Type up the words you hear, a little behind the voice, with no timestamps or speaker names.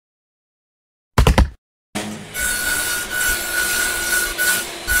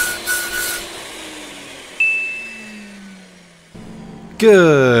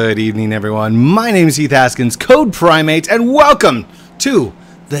Good evening, everyone. My name is Heath Haskins, Code Primate, and welcome to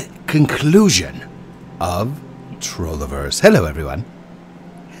the conclusion of Trolliverse. Hello, everyone.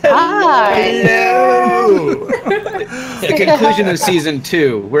 Hi. Hello. The conclusion of season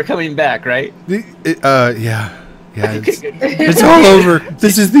 2. We're coming back, right? Yeah. It's all over.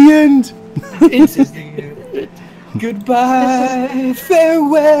 This is the end. This is the end. Goodbye.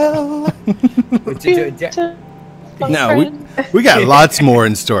 Farewell. No, we got lots more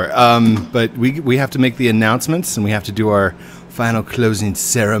in store. But we have to make the announcements, and we have to do our final closing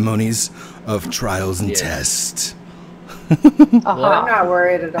ceremonies of trials and tests. I'm not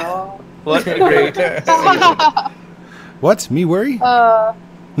worried at all. What a great. What? Me worry?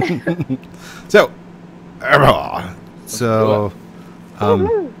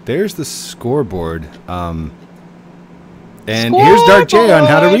 There's the scoreboard. And here's DarkJ on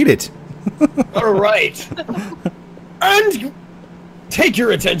how to read it. All right. And take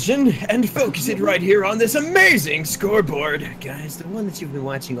your attention and focus it right here on this amazing scoreboard. Guys, the one that you've been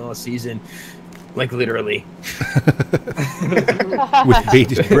watching all season. Like, literally. With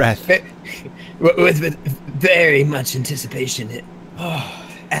bated breath. With very much anticipation.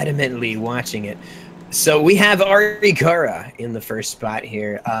 Adamantly watching it. So we have Ariacara in the first spot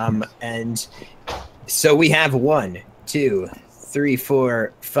here. And so we have 1, 2, 3,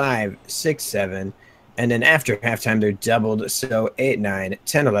 4, 5, 6, 7. And then after halftime, they're doubled. So 8, 9,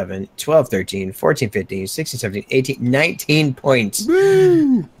 10, 11, 12, 13, 14, 15, 16, 17, 18, 19 points.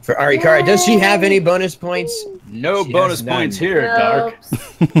 Woo! For Ariacara. Does she have any bonus points? No bonus points here, Dark.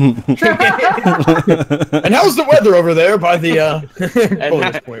 And how's the weather over there by the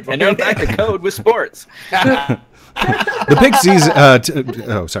bonus point? And now back to Code with sports. The Pixies,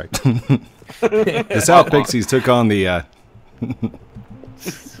 sorry. The South Pixies took on the, All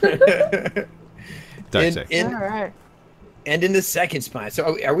right. And in the second spot,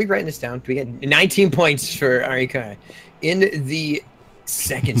 so are we writing this down? Do we get 19 points for Ariacara? In the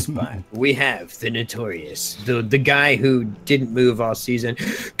second spot, we have the notorious, the guy who didn't move all season,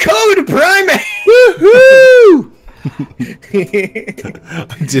 Code Primate! Woohoo!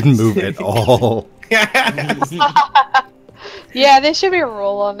 Didn't move at all. Yeah, there should be a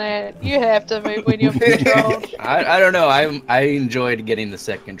rule on that. You have to move when you're controlled. I don't know. I enjoyed getting the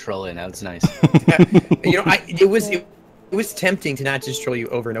set control in. That was nice. You know, it was tempting to not just troll you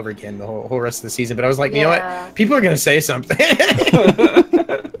over and over again the whole rest of the season, but I was like, you know what? People are gonna say something.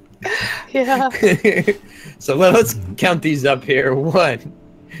 Yeah. So let's count these up here. 1,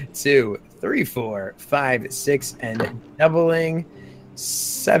 2, 3, 4, 5, 6, and doubling.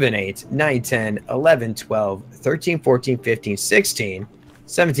 7, 8, 9, 10, 11, 12, 13, 14, 15, 16,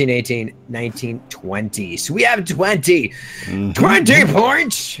 17, 18, 19, 20. So we have 20. 20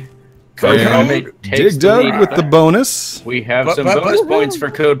 points. DigDug with the bonus. We have some bonus points for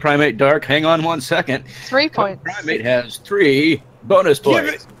Code Primate Dark. Hang on 1 second. 3 points. Code Primate has 3 bonus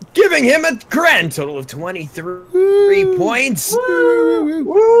points. Giving him a grand total of 23 points.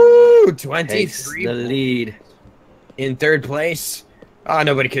 Woo! 23. Takes the lead. In third place. Oh,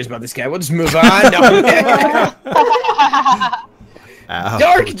 nobody cares about this guy. We'll just move on. No.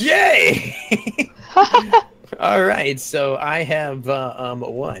 DarkJ! All right, so I have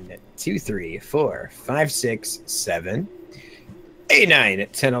 1, 2, 3, 4, 5, 6, 7, 8, 9,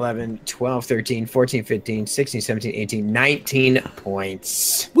 10, 11, 12, 13, 14, 15, 16, 17, 18, 19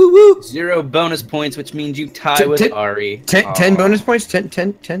 points. Woo woo! 0 bonus points, which means you tie with Ari. 10 bonus points? 10?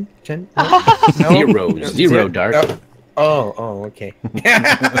 No. Zero, Dark. Oh, okay.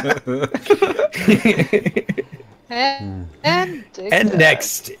 And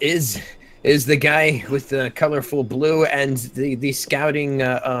next is the guy with the colorful blue and the scouting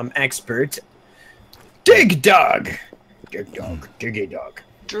expert, DigDug. DigDug.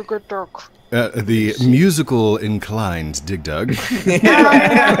 The musical inclined DigDug.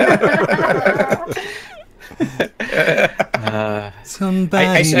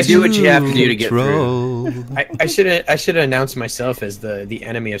 I do what you have to do to get through. I should have announced myself as the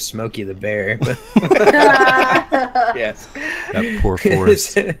enemy of Smokey the Bear. Yes. That poor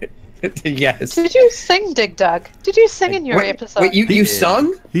Forrest. Yes. Did you sing, DigDug? Did you sing in your episode? Wait, you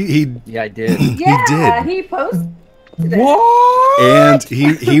sung? Yeah, I did. Yeah, he posted. What? And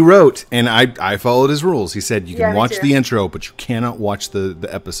he wrote, and I followed his rules. He said you can watch the intro, but you cannot watch the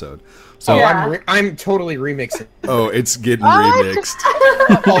episode. So I'm totally remixing. Oh, it's getting remixed.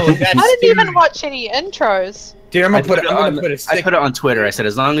 I didn't even watch any intros. Dude, I'm gonna put it on Twitter. I said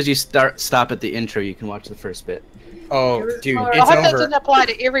as long as you stop at the intro, you can watch the first bit. Oh, dude, I hope that doesn't apply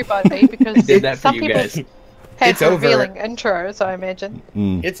to everybody because some people have revealing intros. I imagine.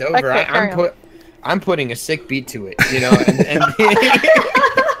 It's over. Okay, I'm putting a sick beat to it, you know, and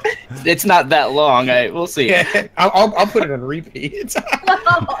It's not that long. We'll see. yeah, I'll put it on repeat.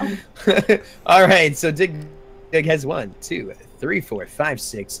 All right, so DigDug has 1, 2, 3, 4, 5,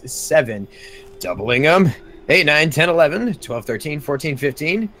 6, 7, doubling them. 8, 9, 10, 11, 12, 13, 14,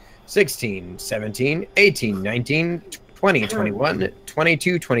 15, 16, 17, 18, 19, 20, 21,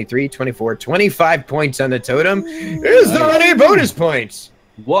 22, 23, 24, 25 points on the totem. Is there any bonus points?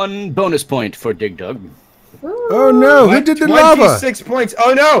 1 bonus point for DigDug. Oh no! Who did the lava? 26 points.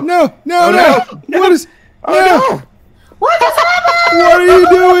 Oh no! No! No! Oh, No! no. What is? Oh no! no! What just happened? What are you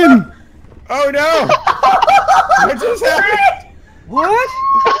doing? Oh no! What just happened? What?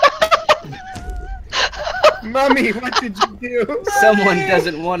 Mommy, what did you do? Someone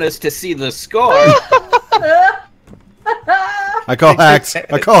doesn't want us to see the score. I call hacks.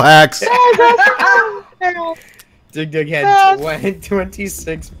 I call hacks. DigDug had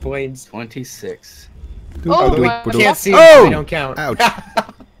 26 points. 26. Oh, We my can't see Oh! it, we don't count. Ouch.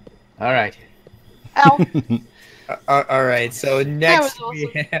 All right. Ow. All right, so next was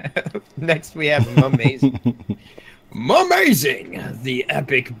we have Mumazing. Mumazing, the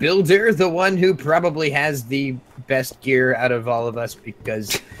epic builder, the one who probably has the best gear out of all of us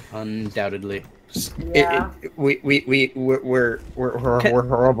because Undoubtedly. we're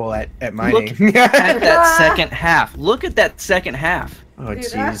horrible at mining. Look at that second half. Look at that second half. Oh Dude,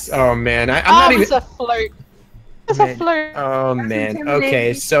 jeez. that's- Oh man, I'm not even. It's a fluke. It's a Man. fluke. Oh That's man. intimidating.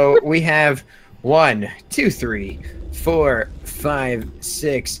 Okay, so we have 1, 2, 3, 4, 5,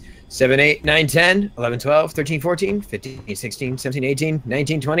 6, 7, 8, 9, 10, 11, 12, 13, 14, 15, 16, 17, 18,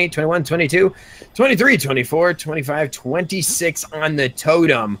 19, 20, 21, 22, 23, 24, 25, 26 on the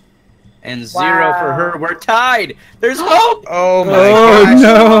totem. And 0 for her. We're tied. There's hope. Oh my Oh gosh.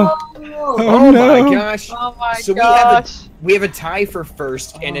 no! Oh, Oh no. my gosh. Oh my So gosh. we have a tie for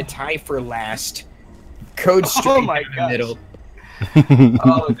first and a tie for last. Code straight my in the gosh. middle.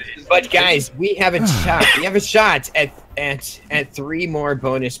 Oh, But guys, we have a shot. We have a shot at 3 more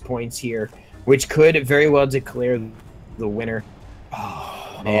bonus points here, which could very well declare the winner.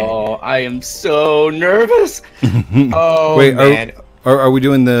 Oh man. oh, I am so nervous. Oh Wait, man. Are we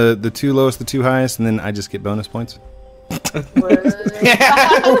doing the 2 lowest, the 2 highest, and then I just get bonus points?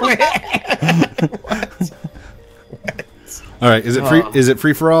 All right. Is it free? Is it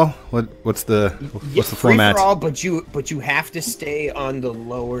free for all? What's the format? Free for all, but you have to stay on the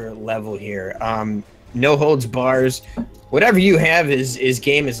lower level here. No holds bars. Whatever you have is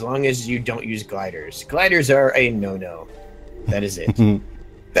game as long as you don't use gliders. Gliders are a no-no. That is it.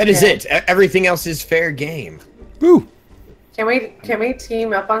 That is it. Everything else is fair game. Woo! Can we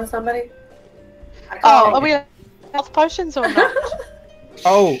team up on somebody? Oh, are we health potions or not?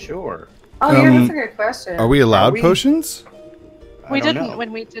 Oh, Sure. Oh yeah, that's a good question. Are we allowed we? potions? We don't didn't know.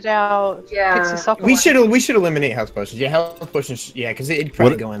 when we did our Yeah. Pixie Soccer we one. should eliminate health potions. Yeah, health potions. Yeah, because it'd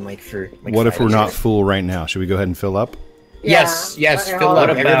probably What- go in for. What if 5 we're not minutes. full right now? Should we go ahead and fill up? Yes, yes. Okay, Fill hold up.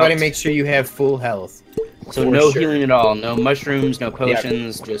 on. What Everybody, about- make sure you have full health. So For no sure. healing at all. No mushrooms. No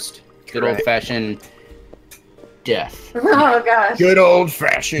potions. Just good Correct. old-fashioned death. Oh gosh. Good old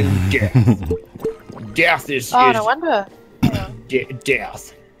fashioned death. Death is, Oh, is no wonder.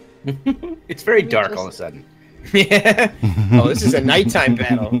 death. It's very You dark just- all of a sudden. Yeah. Oh, this is a nighttime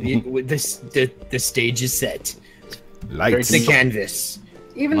battle. The stage is set. Lights. The canvas.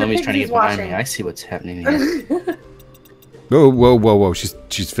 Even the Mommy's trying to piggy's get behind watching. me. I see what's happening here. Whoa, whoa, whoa, whoa!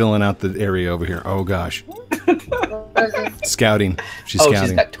 She's filling out the area over here. Oh gosh, What is this? scouting. She's Oh, scouting.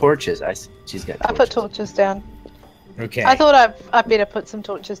 she's got torches. She's got I torches. put torches down. Okay. I thought I better put some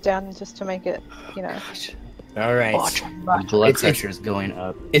torches down just to make it, you know. All right. My blood It's- pressure is going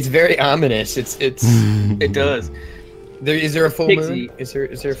up. It's very ominous. It's. It does. Is there a full Pixie. moon? Is there a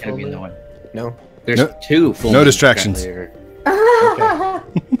It's gotta full be in the moon? one. No. There's No- 2 full no moons distractions. currently.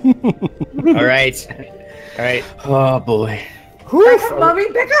 All right. All right. Oh boy. Pick up, mommy,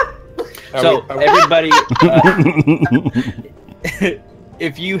 pick up. So Are we- everybody,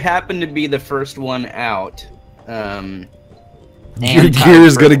 if you happen to be the first one out, Your and tied gear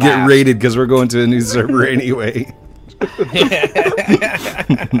is for gonna get last- raided because we're going to a new server anyway.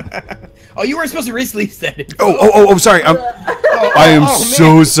 Oh, you weren't supposed to release that. Oh! Sorry. I am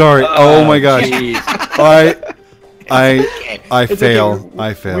so sorry. Oh my gosh. Jeez. I It's fail. okay.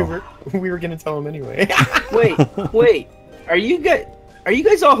 I fail. We were gonna tell him anyway. Wait. Are you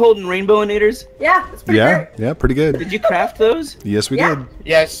guys all holding rainbow-inators? Yeah, it's pretty Yeah, great. yeah, pretty good. Did you craft those? Yes, we Yeah. did.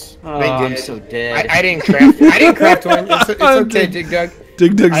 Yes, Oh, they I'm did. so dead. I didn't craft. I didn't craft one. It's okay, DigDug.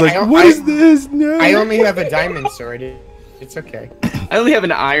 DigDug's I- like, I- what I- is this? No. I only have a diamond sword. It's okay. I only have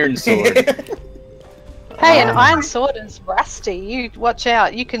an iron sword. Hey, an iron sword is rusty. You watch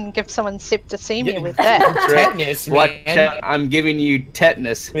out. You can give someone septicemia with that. Tetanus, Watch man. out, I'm giving you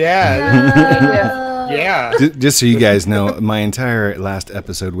tetanus. Yeah. Yeah. Just so you guys know, my entire last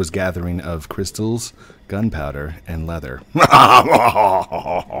episode was gathering of crystals, gunpowder, and leather.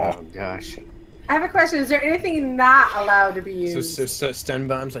 Oh gosh. I have a question. Is there anything not allowed to be used? So stun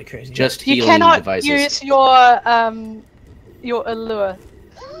bombs like crazy. Just You healing cannot devices. use your allure.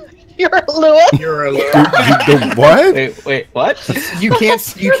 Your allure. You're a little. The what? Wait, what? You can't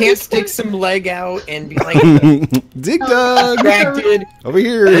stick some leg out and be like DigDug! distracted. Over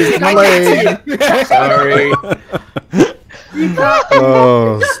here! My leg! Sorry.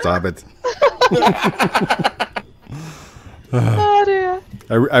 Oh, stop it. Oh dear.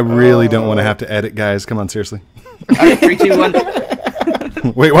 I really don't want to have to edit, guys. Come on, seriously. Alright, 3, 2, 1.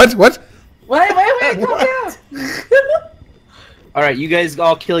 Wait, what? What? Wait, calm down. Alright, you guys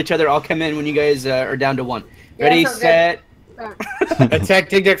all kill each other. I'll come in when you guys are down to 1. Ready, sounds good. set. Attack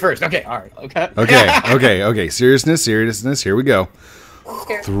DigDug first. Okay, all right. Okay. Okay. Seriousness. Here we go.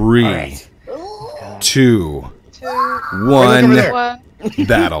 Scared. 3, All right. 2, 2, 1. there. 1.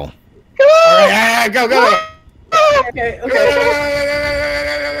 Battle. All right, go. Okay.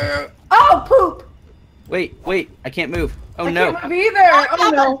 Oh, poop. Wait, I can't move. Oh I no. can't move either. Oh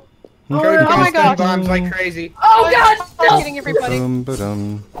no. Go Oh my stun gosh. bombs like crazy. Oh god. I'm getting everybody.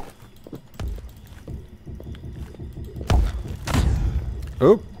 Ba-dum.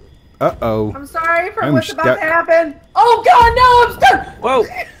 Oh. Uh-oh. I'm sorry for I'm what's about stuck. to happen. Oh god, no, I'm stuck. Whoa.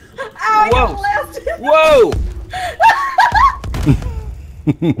 Ow, I got Whoa. blasted. Whoa.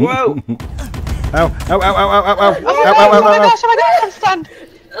 Whoa. Ow. Oh my gosh, I'm stunned.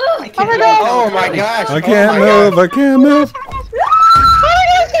 Oh my gosh. Oh my gosh. I can't oh my move. gosh. I can't move.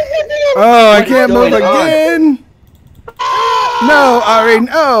 Oh, I can't move going on? again. No, Ari,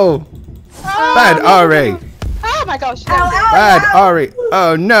 no. Bad Ari. Oh my gosh. Bad Ari.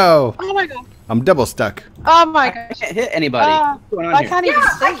 Oh no. Oh my god. I'm double stuck. Oh my I gosh. can't hit anybody. What's going on I here? can't even Yeah,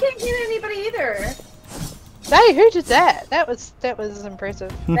 I see. can't get anybody either. Hey, who did that? That was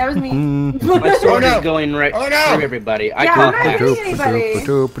impressive. That was me. My sword Oh, no. is going right Oh, no. through everybody. I Yeah, can't I'm not pass. hitting anybody.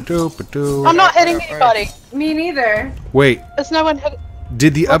 I'm not hitting anybody. Me neither. Wait, There's no one hit.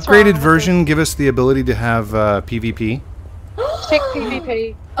 did the What's wrong upgraded with version give us the ability to have PvP? Check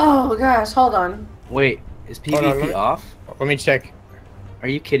PvP. Oh gosh, hold on. Wait, is Hold on, PvP off? Let me check. Are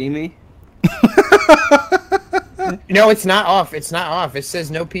you kidding me? No, it's not off. It's not off. It says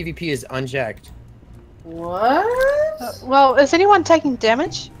no PvP is unchecked. What? Well, is anyone taking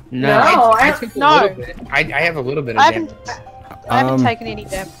damage? No. I took a No. little bit. I have a little bit of I damage. haven't taken any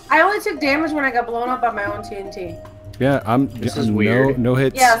damage. I only took damage when I got blown up by my own TNT. Yeah, This is weird. No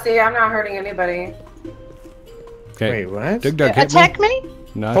hits. Yeah, see, I'm not hurting anybody. Okay. Wait, what? DigDug, hit Attack me. me?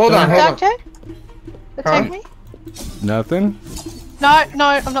 Nothing. Hold on, hold on. DarkJ? Attack Huh? me? Nothing. No,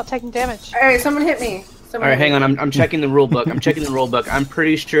 I'm not taking damage. Alright, someone hit me. All right, hang on. I'm checking the rule book. I'm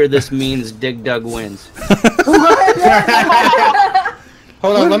pretty sure this means DigDug wins.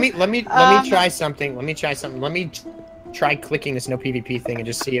 Hold on. Let me try something. Let me try clicking this no PvP thing and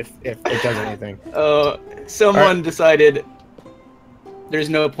just see if it does anything. Someone decided there's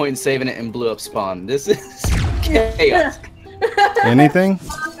no point in saving it and blew up spawn. This is chaos. Anything?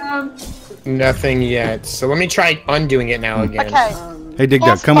 Nothing yet. So let me try undoing it now again. Okay. Hey, DigDug,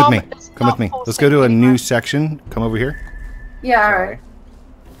 False come with me. bomb is Come with not me. false Let's go to a safety new anymore. section. Come over here. Yeah, alright.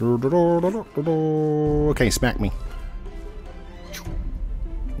 Okay, smack me.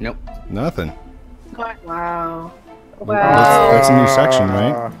 Nope. Nothing. Wow. That's a new section,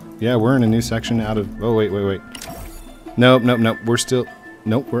 right? Yeah, we're in a new section out of... Oh, wait. Nope. We're still...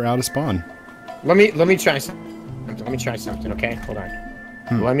 Nope, we're out of spawn. Let me try something. Let me try something. Okay, hold on.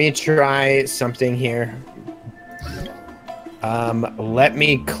 Let me try something here. Let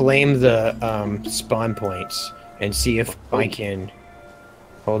me claim the spawn points and see if I can.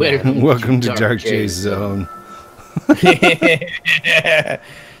 Hold on. Welcome to DarkJ's zone.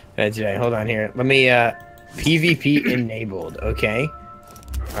 That's right. Hold on here. Let me PvP enabled. Okay.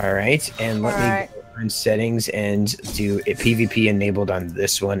 All right, and let me go on settings and do a PvP enabled on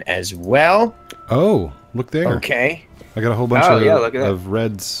this one as well. Oh, look there. Okay. I got a whole bunch look at that. of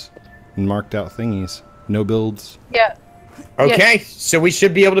reds and marked out thingies. No builds. Yeah. Okay. So we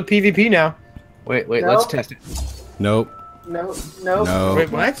should be able to PvP now. Wait, Nope. let's test it. Nope. Nope. No. Wait,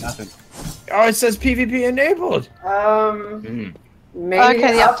 what? Nothing. Oh, it says PvP enabled. Maybe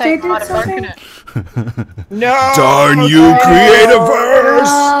Okay, the update did might have broken something? it. No. Darn you,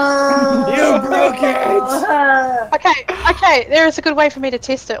 Creativerse! You broke it. Okay, there is a good way for me to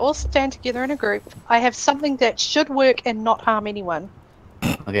test it. All stand together in a group. I have something that should work and not harm anyone.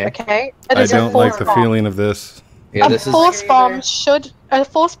 Okay. Okay. It I is a don't like the force bomb. feeling of this. Yeah, A this is.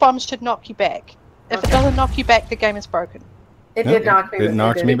 force bomb should knock you back. If it Okay. doesn't knock you back, the game is broken. It Yeah, did knock me. it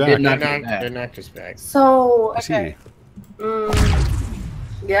knocked me back. Did They're knock me back. knocked us back. So, I see. Okay.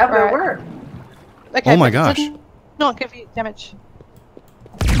 Yeah, but Right. it worked. Okay, Oh my but it gosh. did not give you damage.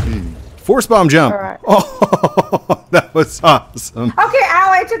 Force bomb jump. Alright. Oh, that was awesome. Okay, ow,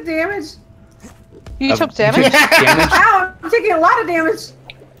 I took damage. You took damage? Damage. Ow, I'm taking a lot of damage.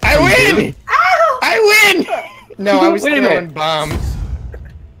 I win! Ow! I win! No, I was Wait a throwing minute. bombs.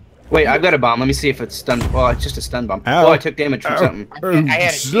 Wait, I've got a bomb. Let me see if it's stun. Well, it's just a stun bomb. Ow. Oh, I took damage from something. I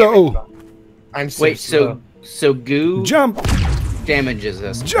had a Slow. damage bomb. I'm so Wait, slow. so goo Jump. damages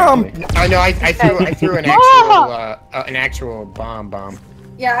us. Jump. apparently. I know. I threw an actual bomb.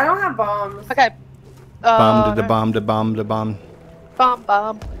 Yeah, I don't have bombs. Okay. Bomb to the bomb to bomb to bomb.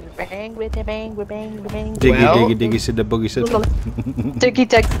 Bomb. Bang, with the bang, with bang, with bang. Diggy, Well- diggy, diggy, said the boogie said. Diggy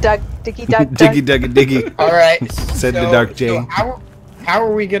dug dug, diggy dug Diggy, dug. duggy, diggy. All right. Said the DarkJ. So how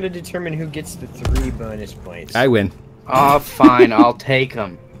are we gonna determine who gets the 3 bonus points? I win. Oh, fine. I'll take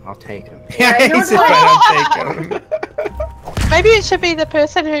them. I'll take them. Yeah, I know He said, that. "I don't take 'em." Maybe it should be the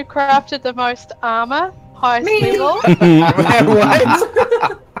person who crafted the most armor, highest Me. level.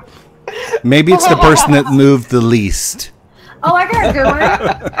 What? Maybe it's the person that moved the least. Oh, I got a good one.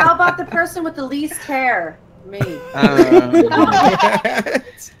 How about the person with the least hair? Me.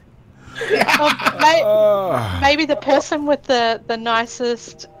 Maybe the person with the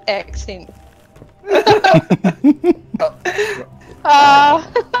nicest accent.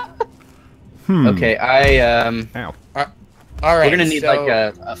 Okay, Ow. All right. we're gonna need so, like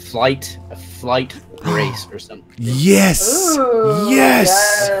a flight race or something. Yes. Ooh,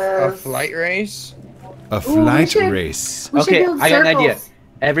 Yes. a flight race. A Ooh, flight we should- race. We should Okay, build I got an idea. circles.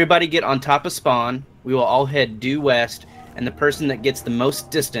 Everybody get on top of spawn. We will all head due west, and the person that gets the most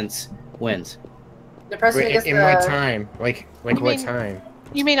distance wins. The person who Wait, gets in the... what time? Like You what mean- time?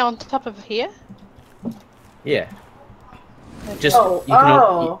 You mean on top of here? Yeah. Just Oh, you can,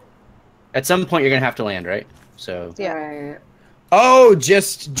 oh. at some point you're gonna have to land, right? So Yeah. Right. Oh,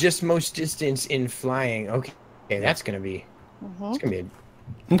 just most distance in flying. Okay, that's gonna be. It's gonna be.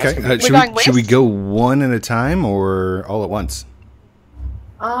 Okay. We're Should we going go one at a time or all at once?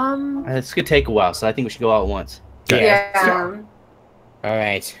 this could take a while. So I think we should go all at once. Yeah. All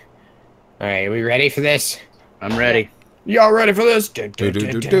right. We ready for this? I'm ready. Y'all ready for this?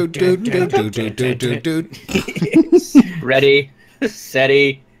 Ready,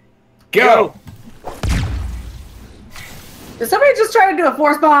 steady, Go! Did somebody just try to do a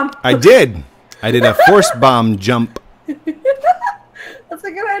force bomb? I did. I did a force bomb jump. That's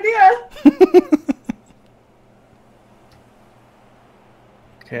a good idea.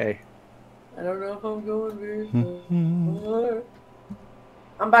 Okay. I don't know if I'm going very far.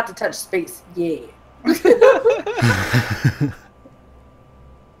 I'm about to touch space. Yeah.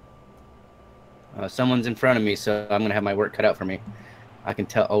 Someone's in front of me, so I'm gonna have my work cut out for me. I can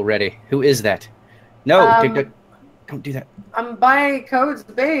tell already. Who is that? No, DigDug, don't do that. I'm by Code's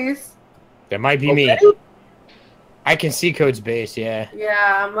base. That might be me. I can see Code's base. Yeah.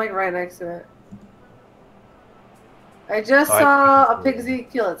 Yeah, I'm like right next to it. I just Oh, saw a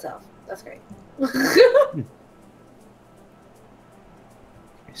Pigsy kill itself. That's great.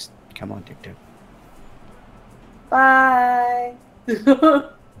 Come on, DigDug. Bye.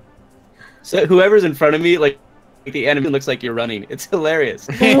 So whoever's in front of me, like the enemy looks like you're running. It's hilarious.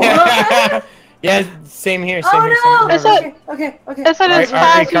 What? Yeah. Same here. Oh no! Is it- Okay. Is it as far as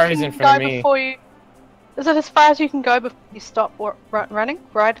you Ariacara is in can front go of me. before you? Is it as far as you can go before you stop running,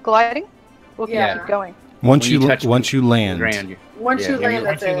 gliding, or can Yeah. you keep going? Once When you you touch once you land. Grand, you- Once Yeah, you land, once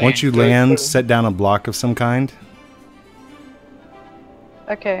that's you it. land. Once you land, set down a block of some kind.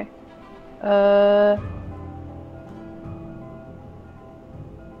 Okay.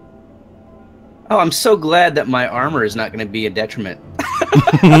 Oh, I'm so glad that my armor is not going to be a detriment.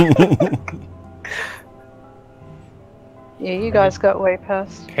 Yeah, you guys got way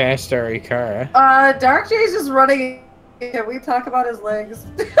past. Past Ariacara. DarkJ's just running. Can we talk about his legs?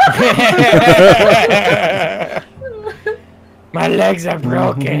 My legs are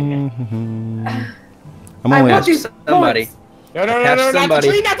broken. I'm I only want at, these Somebody. points. No, Catch not the somebody.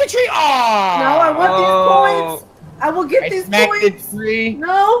 tree, not the tree! Oh! No, I want these points. I will get I these smacked the points. tree.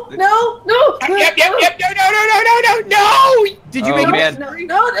 No. Yep, no! Did you Oh, make it man. past me?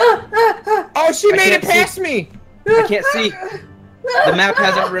 No. Oh, she I made it can't see. past me! I can't see. The map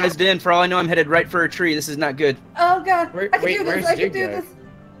hasn't rezzed in. For all I know, I'm headed right for a tree. This is not good. Oh god. Wait, I can do where's this. I can do DigDug? this.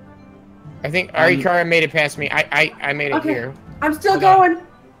 I think Ariacara made it past me. I made it Okay. here. I'm still Hold on. going.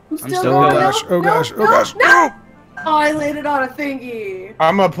 I'm still still going. going. Oh gosh, oh No, gosh, oh no, gosh, no. Oh, I landed on a thingy.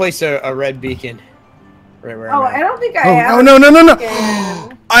 I'm gonna place a red beacon. Right where Oh, I'm I at. don't think I have. Oh, no, no, no, no.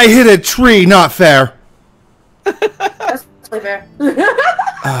 Beacon. I hit a tree. Not fair. That's totally fair.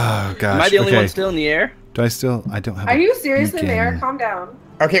 Oh, gosh. Am I the only okay. one still in the air? Do I still? I don't have Are a you seriously beacon. there? Calm down.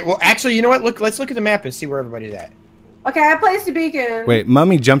 Okay, well, actually, you know what? Let's look at the map and see where everybody's at. Okay, I placed a beacon. Wait,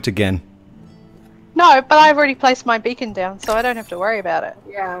 Mummy jumped again. No, but I've already placed my beacon down, so I don't have to worry about it.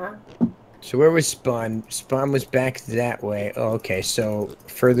 Yeah. So where was Spawn? Spawn was back that way. Oh, okay, so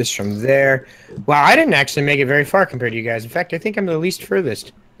furthest from there. Wow, I didn't actually make it very far compared to you guys. In fact, I think I'm the least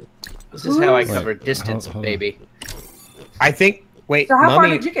furthest. This is how I Wait, cover distance, hold on. baby. I think. Wait, So how far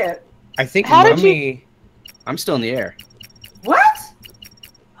Mummy. did you get? I think How did you- Mummy. I'm still in the air. What?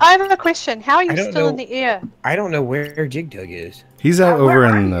 I have a question. How are you I don't still in know. the air? I don't know where DigDug is. He's out Where over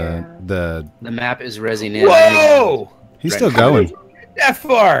are in you? the. The map is rezzing in. Whoa! He's Right. still How going. did you get that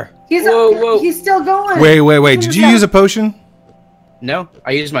far? He's Whoa. he's still going. Wait. Did you use a potion? No,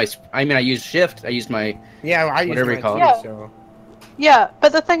 I used my. I used shift. I used my. Yeah, I used Whatever my you call it. too, Yeah. so. Yeah,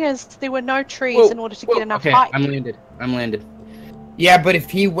 but the thing is, there were no trees Whoa, in order to whoa, get enough okay, height. I'm landed. I'm landed. Yeah, but if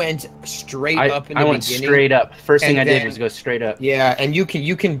he went straight up in the I went beginning, straight up. First thing and I did then- was go straight up. Yeah, and you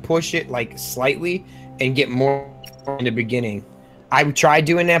can push it like slightly and get more in the beginning. I tried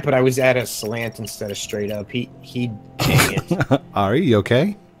doing that, but I was at a slant instead of straight up. He dang it. Ari, you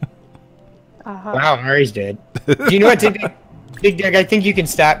okay? Uh-huh. Wow, Ari's dead. Do you know what, DigDug? I think you can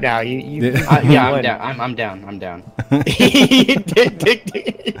stop now. You Yeah, I'm won. down. I'm down. I'm down.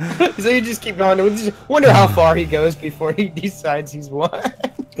 So you just keep going. Just wonder how far he goes before he decides he's won.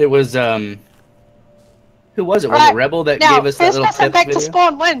 It was who was it? Was Alright, it Rebel that Now, gave us that first little person tips back to video?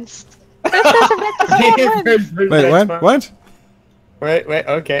 spawn wins. First person back to spawn wins. Wait, what? Wait,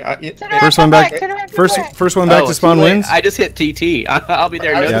 okay. First one back. First one back Oh, to spawn too late. wins. I just hit TT. I'll be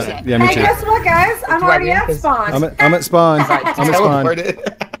there. in no Yeah. time. Yeah, me Hey, too. guess what, guys? I'm That's why already we- at spawn. I'm at spawn. I'm at spawn.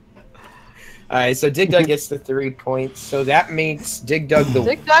 Teleported. Alright, so DigDug gets the 3 points. So that makes DigDug the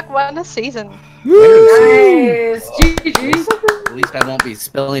DigDug won a season. Nice. GG. At least I won't be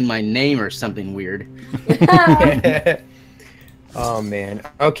spelling my name or something weird. Oh man.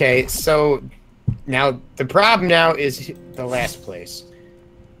 Okay, so now the problem now is the last place.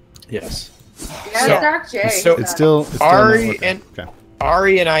 Yes. Yeah, So- DarkJ. so It's still not Ari working. and- Okay.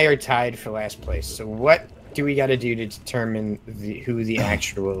 Ari and I are tied for last place. So what do we got to do to determine who the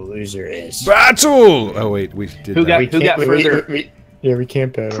actual loser is? Battle. Oh wait, we did Who that. got- who got further? Yeah, we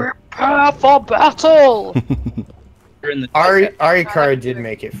can't battle. Prepare for battle. You're in the Ariacara did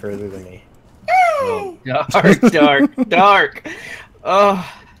make it further than me. dark.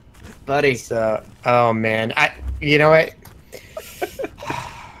 Oh, buddy. So, oh man, you know what?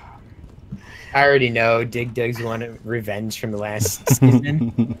 I already know DigDug's wanted revenge from the last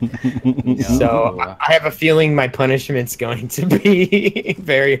season. So I have a feeling my punishment's going to be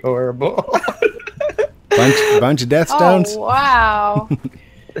very horrible. bunch of death stones. Oh, wow.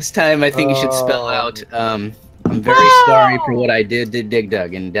 This time I think you should spell out. I'm very sorry for what I did to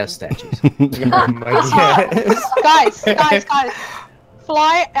DigDug in death statues. Oh my god. guys.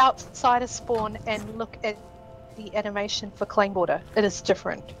 Fly outside of spawn and look at the animation for claim border. It is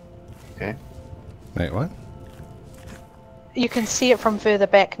different. Okay. Wait, what? You can see it from further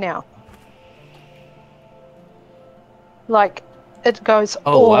back now. Like, it goes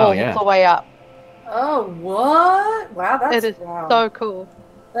Oh, all wow, yeah. the way up. Oh, what? Wow, that's It is wow. so cool.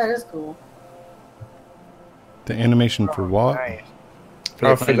 That is cool. The animation for what? Nice. For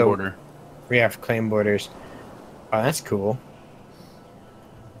the Oh, for claim the- border. We have claim borders. Oh, that's cool.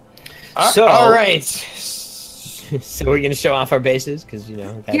 So- all right. So we're gonna show off our bases because you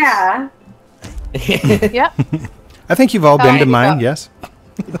know. That's... Yeah. Yep. I think you've all been to Alright, mine. Yes.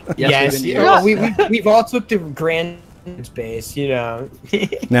 Yes. we've been- Yeah, we've all took the grand base. You know.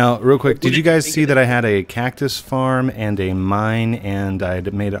 Now, real quick, did you guys see that I had a cactus farm and a mine, and I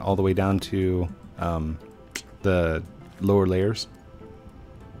had made it all the way down to the lower layers?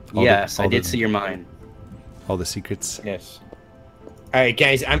 All the- Yes, I all did the- see your mine. all the secrets. Yes. All right,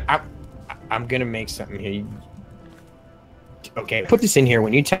 guys. I'm gonna make something here. Okay, put this in here.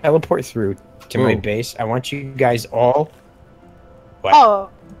 When you teleport through to my Whoa. base, I want you guys all. What? Oh.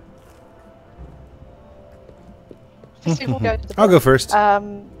 Just we'll go to the I'll go first.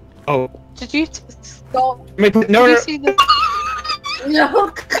 Oh, Did you stop? wait, no, Did no, you see the?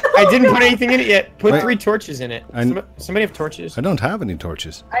 No. I didn't put anything in it yet. Put Wait. 3 torches in it. Somebody have torches? I don't have any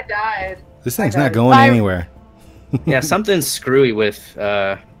torches. I died. This thing's I not got it. going anywhere. Yeah, something's screwy with.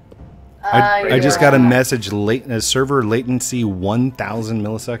 I just got a yeah. message. Server latency 1,000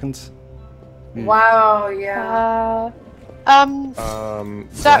 milliseconds. Wow, yeah.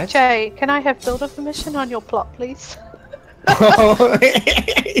 DarkJ, can I have builder permission on your plot, please? Oh,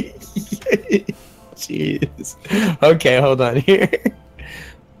 jeez. Okay, hold on here.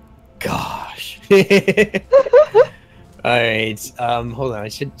 Gosh. All right. Hold on.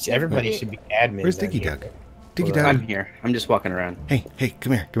 Everybody should be admins. Where's DigDug? DigDug. I'm here. I'm just walking around. Hey,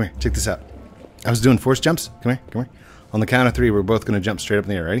 come here. Check this out. I was doing force jumps. Come here. On the count of 3, we're both gonna jump straight up in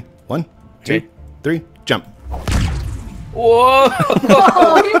the air. Ready? 1, 2, 3, jump. Whoa!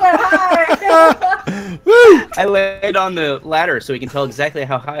 Oh, he went high. Woo! I laid on the ladder so he can tell exactly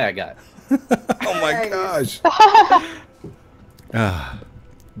how high I got. Oh my gosh.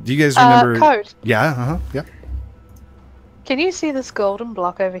 Do you guys remember? Code. Yeah. Yeah. Can you see this golden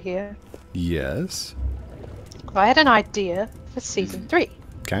block over here? Yes. I had an idea for season 3.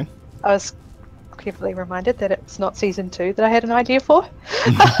 Okay. I was carefully reminded that it's not season 2 that I had an idea for.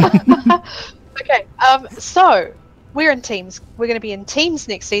 Okay, so we're in teams. We're going to be in teams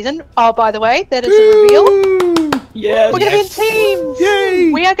next season. Oh, by the way, that is a reveal. Yes. We're going to be in teams.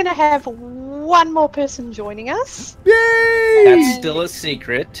 Yay! We are going to have one more person joining us. Yay! That's still a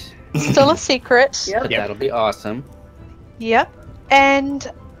secret. Still a secret. Yep. But that'll be awesome. Yep.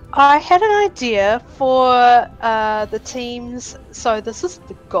 And I had an idea for the teams. So this is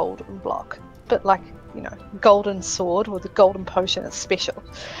the golden block, but like, you know, golden sword or the golden potion is special.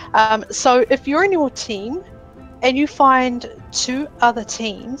 So if you're in your team and you find 2 other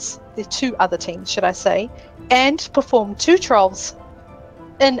teams, should I say, and perform 2 trolls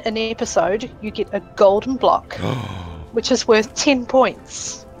in an episode, you get a golden block, which is worth 10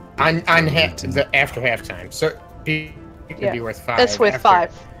 points. On after halftime. So it could be worth 5. It's worth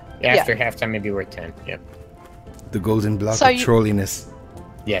 5. After halftime, maybe worth 10. Yep. The golden block So of trolliness.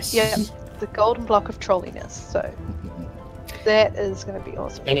 Yes. Yeah, the golden block of trolliness. So that is going to be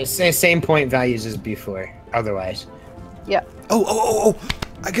awesome. And it's the same point values as before. Otherwise. Yeah. Oh!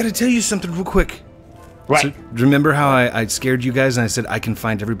 I gotta tell you something real quick. Right. So, remember how I scared you guys and I said I can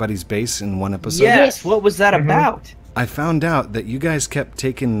find everybody's base in one episode? Yes. What was that about? I found out that you guys kept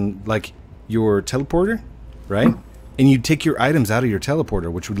taking, like, your teleporter, right? And you'd take your items out of your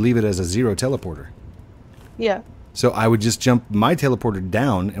teleporter, which would leave it as a 0 teleporter. Yeah. So I would just jump my teleporter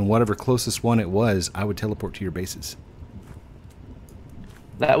down, and whatever closest one it was, I would teleport to your bases.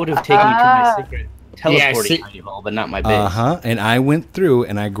 That would have taken me to my secret teleporting tiny hole, but not my base. And I went through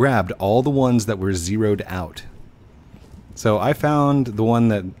and I grabbed all the ones that were zeroed out. So I found the one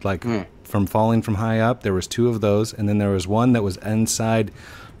that, like, from falling from high up, there was 2 of those, and then there was one that was inside,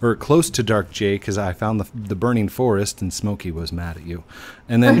 or close to DarkJ, because I found the burning forest, and Smokey was mad at you.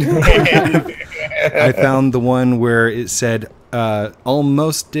 And then I found the one where it said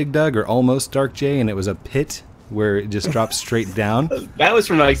almost DigDug or almost DarkJ, and it was a pit where it just dropped straight down. That was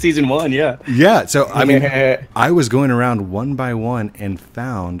from like season 1, yeah. Yeah, so I mean, I was going around one by one and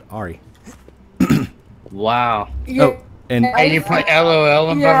found Ari. Wow. Yeah. Oh, and you put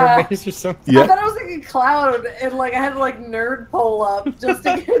LOL above her base or something? I thought it was like a cloud, and like I had to like nerd pull up just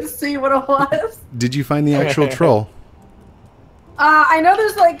to get to see what it was. Did you find the actual troll? I know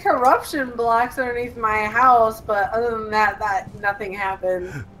there's like corruption blocks underneath my house, but other than that, nothing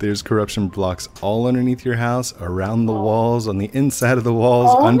happened. There's corruption blocks all underneath your house, around the walls, on the inside of the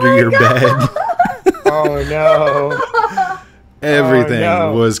walls, under your bed. Oh no. Everything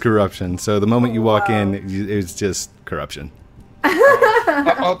was corruption. So the moment you walk in, it's just corruption.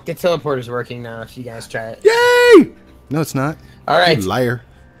 Oh, the teleporter's working now. If you guys try it. Yay! No, it's not. All right. You liar.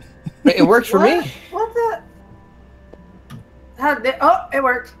 But it worked for me. What the? It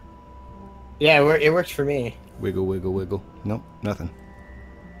worked. Yeah, it worked for me. Wiggle, wiggle, wiggle. Nope, nothing.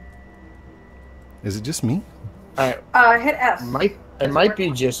 Is it just me? All right. Hit F. It might be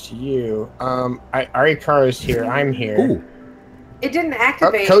just you. Ariacara's here. I'm here. Ooh. It didn't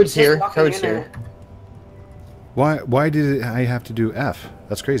activate. Code's just here. walking Code's in here. it. Why did I have to do F?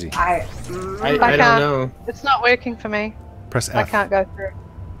 That's crazy. I can't. don't know. It's not working for me. Press F. I can't go through.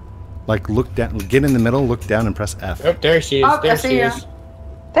 Like, look down, get in the middle, look down, and press F. Oh, there she is. Oh, there I she see ya. is.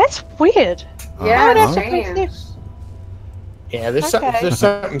 That's weird. Yeah, Uh-huh. it's changed. Yeah, there's Okay.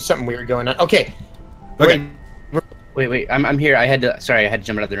 something weird going on. Okay. Okay. Wait, I'm here. I had to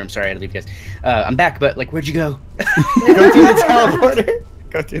jump out of the room. Sorry, I had to leave you guys. I'm back, but like, where'd you go? Go through the teleporter.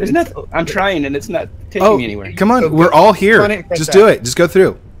 Go through There's the nothing. I'm trying, and it's not taking me anywhere. Come on, Okay. we're all here. Go on and press Just F. do it. Just go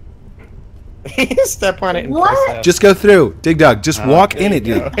through. Step on it and What? press F. Just go through. DigDug, just walk in it,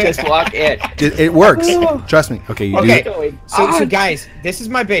 dude. Just walk it. It works. Trust me. Okay, you do it. Okay, so guys, this is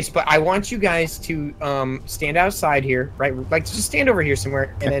my base, but I want you guys to stand outside here, right? Like, just stand over here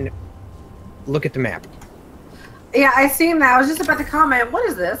somewhere, and then look at the map. Yeah, I seen that. I was just about to comment. What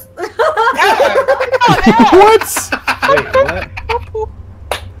is this? What? Wait, what?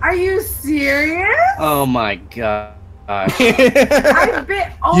 Are you serious? Oh my god. I've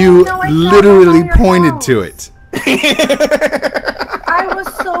been. Oh, You no, I literally dropped by your pointed house. to it. I was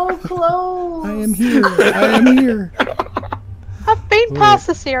so close. I am here. I am here. I've been past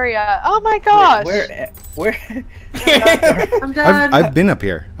this area. Oh my gosh. Where? I'm done. I've been up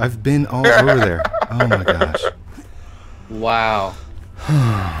here. I've been all over there. Oh my gosh. Wow.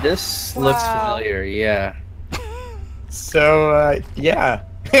 This looks familiar, yeah. So, yeah.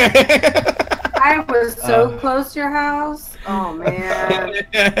 I was so close to your house. Oh man.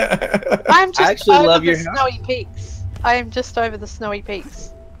 I'm just I actually over love the your house. snowy peaks. I am just over the snowy peaks.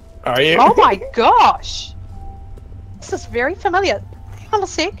 Are you? Oh my gosh. This is very familiar. Hang on a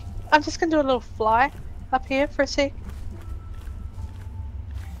sec. I'm just gonna do a little fly up here for a sec.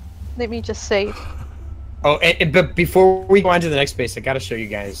 Let me just see. Oh, but before we go on to the next base, I gotta show you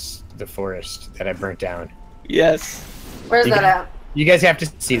guys the forest that I burnt down. Yes. Where's You that got- at? You guys have to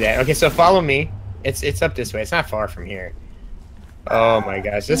see that. Okay, so follow me. It's up this way. It's not far from here. Oh my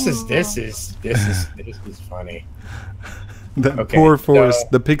gosh, this is funny. That Okay, poor forest. so-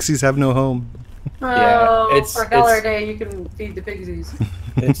 The pixies have no home. Oh, it's- for $1 a it's- day, you can feed the pixies.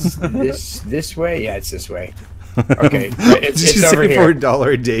 It's this way. Yeah, it's this way. Okay, Did it's you over say for here.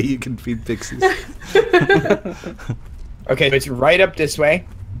 $1 a day you can feed pixies? Okay, so it's right up this way.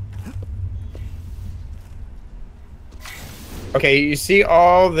 Okay, you see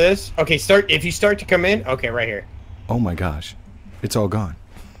all this? Okay, if you start to come in, okay, right here. Oh my gosh. It's all gone.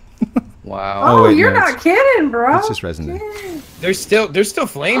 Wow. Oh, wait, you're no, not kidding, bro. It's just resin. There's still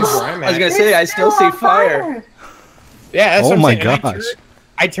flames where I'm I was at. gonna say, I still see on fire. Yeah, that's Oh what I'm my saying. And gosh.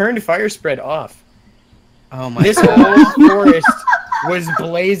 I turned fire spread off. Oh my This god. whole forest was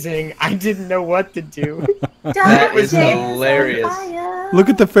blazing. I didn't know what to do. That is Dark days hilarious. on fire. Look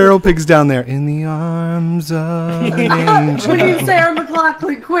at the feral pigs down there. In the arms of an angel. What do you say on the clock?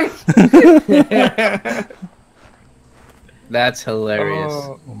 Quick. That's hilarious.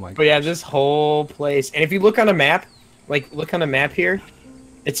 Oh, Oh my but yeah, this whole place. And if you look on a map, like look on a map here,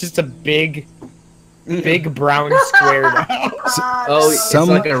 it's just a big brown square now. Oh, Some- it's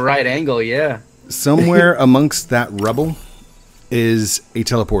like a right angle, yeah. Somewhere amongst that rubble is a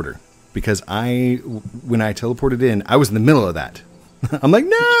teleporter. Because when I teleported in, I was in the middle of that. I'm like,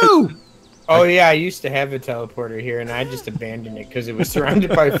 no! Oh yeah, I used to have a teleporter here, and I just abandoned it because it was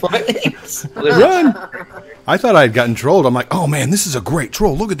surrounded by flames. Run! I thought I had gotten trolled. I'm like, oh man, this is a great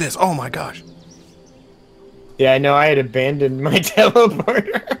troll. Look at this. Oh my gosh. Yeah, I know. I had abandoned my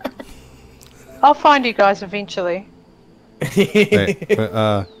teleporter. I'll find you guys eventually. Wait,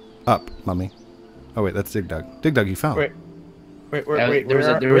 up, mummy. Oh wait, that's DigDug. DigDug, you found. Wait, There was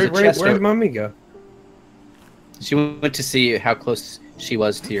a chest where'd over- Mummy go? She went to see how close she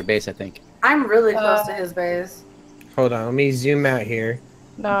was to your base, I think. I'm really close to his base. Hold on, let me zoom out here.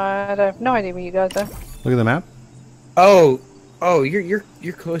 No, I have no idea where you guys are. Look at the map. Oh, you're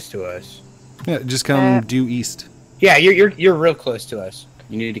close to us. Yeah, just come due east. Yeah, you're real close to us.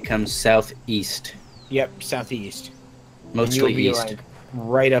 You need to come southeast. Yep, southeast. And Mostly you'll be, east. like,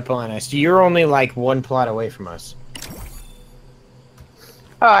 right up on us. You're only like one plot away from us.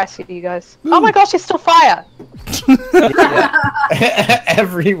 Oh, I see you guys. Oh my gosh, there's still fire!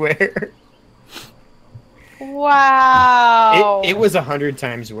 Everywhere. Wow! It was 100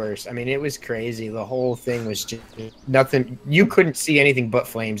 times worse. I mean, it was crazy. The whole thing was just nothing. You couldn't see anything but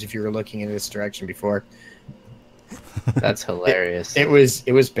flames if you were looking in this direction before. That's hilarious. It was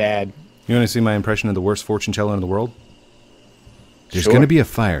bad. You want to see my impression of the worst fortune teller in the world? There's Sure. going to be a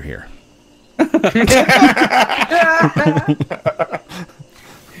fire here.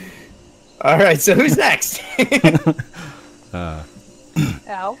 All right, so who's next? Ow.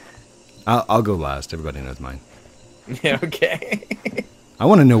 I'll go last. Everybody knows mine. Okay. I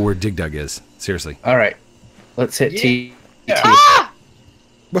want to know where DigDug is. Seriously. All right, let's hit T.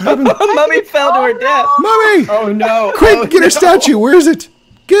 What happened? Mummy fell to her death. Mummy! Oh no! Quick, Oh, get her no. statue. Where is it?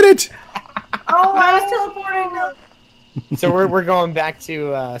 Get it! Oh, I was teleporting. No. So we're going back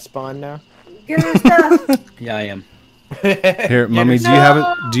to spawn now. Get her stuff. Yeah, I am. Here, Mummy, do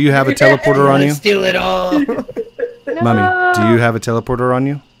you have a teleporter on you? Steal it all. Mummy, do you have a teleporter on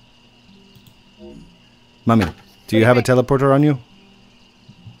you? Mummy, do you have a teleporter on you?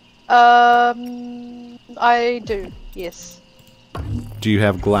 I do. Yes. Do you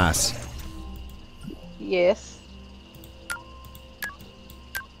have glass? Yes.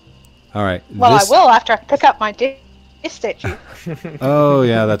 All right. Well, I will after I pick up my death statue. Oh,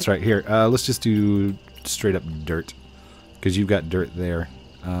 yeah, that's right. Here, let's just do straight up dirt. Because you've got dirt there.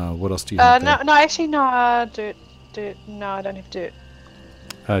 What else do you have there? No, actually, no, dirt. No, I don't have dirt.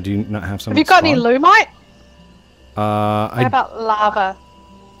 Do you not have some Have you got any spawn? lumite? How about lava?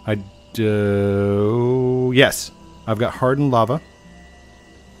 I do. Yes, I've got hardened lava.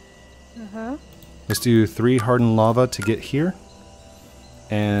 Let's do 3 hardened lava to get here,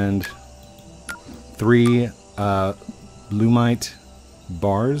 and 3 lumite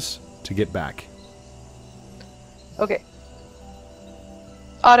bars to get back. Okay.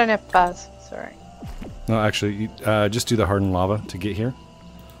 I don't have bars. Sorry. No, actually, just do the hardened lava to get here,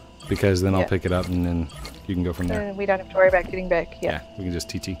 because then I'll pick it up and then you can go from there. And we don't have to worry about getting back. Yeah, we can just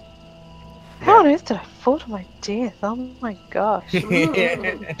TT. How on earth did I fall to my death? Oh my gosh.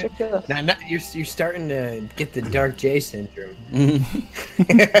 Ridiculous. Now, you're starting to get the DarkJ syndrome.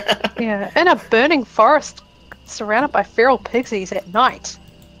 Yeah, in a burning forest surrounded by feral pixies at night.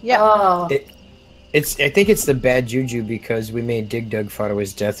 Yeah. Oh. I think it's the bad juju because we made DigDug fought to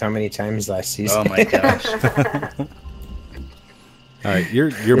his death how many times last season? Oh my gosh. All right,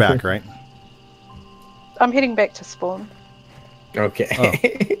 you're back, right? I'm heading back to spawn.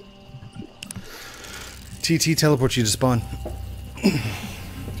 Okay. TT teleports you to spawn.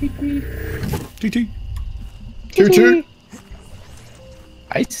 TT. TT.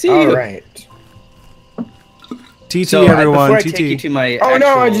 I see All you. right. TT, So everyone. before I TT. take you to my Oh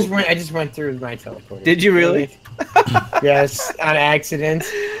no! I actual- just went through my teleporter. Did you really? Yes, on accident.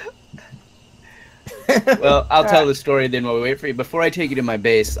 Well, I'll tell the story then while we wait for you. Before I take you to my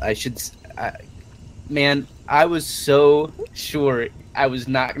base, man, I was so sure I was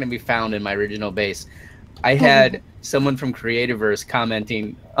not going to be found in my original base. I had someone from Creativerse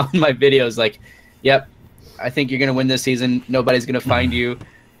commenting on my videos like, yep, I think you're going to win this season. Nobody's going to find you.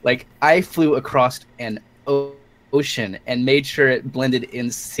 Like, I flew across an ocean and made sure it blended in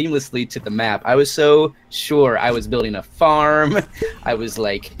seamlessly to the map. I was so sure I was building a farm. I was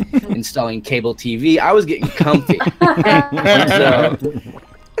like installing cable TV. I was getting comfy. So,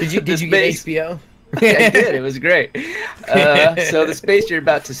 Did you get HBO? I did. It was great. So the space you're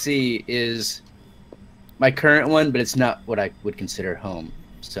about to see is my current one, but it's not what I would consider home.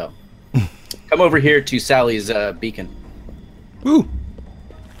 So come over here to Sally's beacon. Ooh.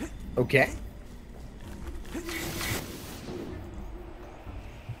 Okay.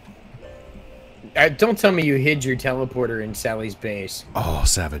 Don't tell me you hid your teleporter in Sally's base. Oh,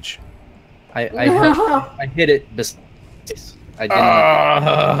 savage. I hit it. I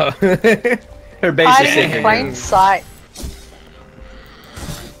didn't. Her base Hide is in safe. plain sight.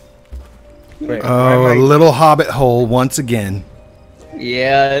 Wait, Oh, a little hobbit hole once again.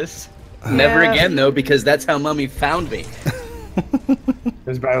 Yes. Never Yeah. again though, because that's how Mummy found me. It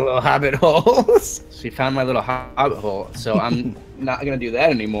was by little hobbit holes. She found my little hobbit hole, so I'm not gonna do that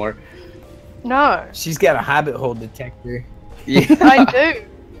anymore. No, She's got a hobbit hole detector. Yeah. I do.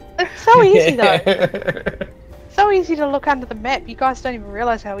 It's so easy though. So easy to look under the map. You guys don't even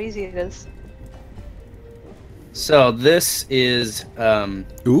realize how easy it is. So this is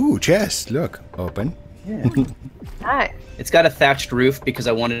Ooh, chest. Look, open. Nice. it's got a thatched roof because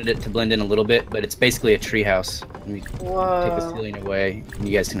I wanted it to blend in a little bit, but it's basically a tree house. Let me take the Whoa. ceiling away, and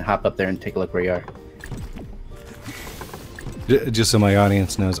you guys can hop up there and take a look where you are. Just so my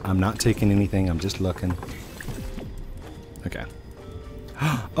audience knows, I'm not taking anything. I'm just looking. Okay.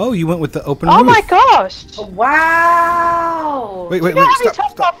 Oh, you went with the open Oh roof. my gosh! Wow. Wait, You wait, know wait. how many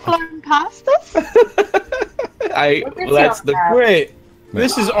Stop, times I've flown past this? Well, that's the Wait,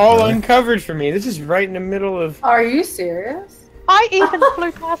 this is all uncovered for me. This is right in the middle of. Are you serious? I even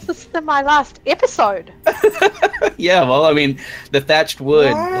flew past this in my last episode. yeah. Well, I mean, the thatched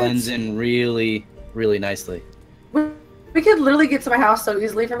wood What? blends in really, really nicely. We could literally get to my house so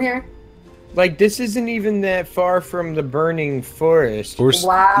easily from here. Like, this isn't even that far from the burning forest. We're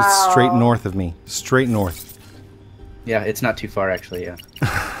Wow. it's straight north of me. Straight north. Yeah, it's not too far actually. Yeah.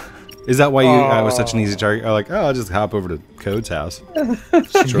 Is that why I was such an easy target? I'm like, oh, I'll just hop over to Code's house.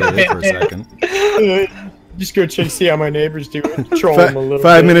 Destroy it for a second. Just go check, see how my neighbors do it. Troll them a little bit.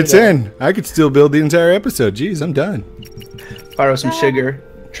 5 minutes in, I could still build the entire episode. Jeez, I'm done. Borrow some sugar,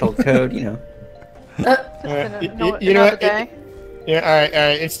 troll code, you know. Just been you another know what? day. Yeah, all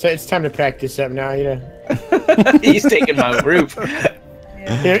right. It's time to pack this up now. You know. He's taking my roof.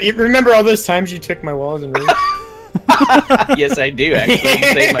 You remember all those times you took my walls and roof? Yes, I do actually.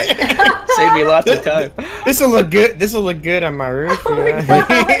 Saved me lots of time. This will look good. This will look good on my roof. You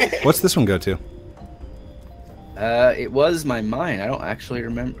know? What's this one go to? It was my mine. I don't actually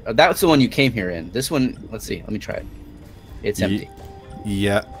remember. That's the one you came here in. This one, let's see. Let me try it. It's empty.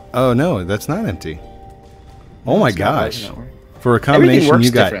 Yeah. Oh no, that's not empty. Oh my It's not gosh. working. For a combination, works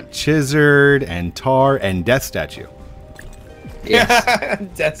you got different. Chizard and Tar and Death Statue. Yes.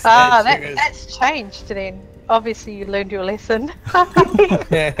 That's That's changed then. obviously you learned your lesson. I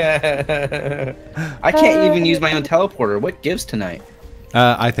can't even use my own teleporter. What gives tonight?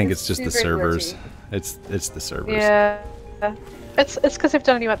 I think it's just the super servers. glitchy. It's the servers. Yeah, it's because they've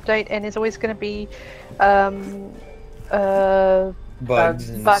done a new update, and there's always going to be Bugs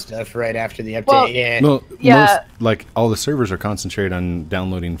and bugs. stuff right after the update. Well, yeah. Well, Yeah. most, like all the servers are concentrated on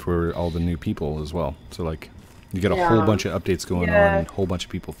downloading for all the new people as well. So like, you get a whole Yeah. bunch of updates going Yeah. on, a whole bunch of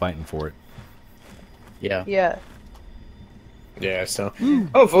people fighting for it. Yeah. Yeah. Yeah, so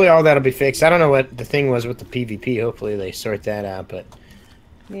hopefully all that'll be fixed. I don't know what the thing was with the PvP. Hopefully they sort that out, but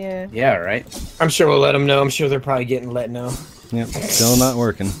Yeah. Yeah, right. I'm sure we'll let them know. I'm sure they're probably getting let know. Yep, still not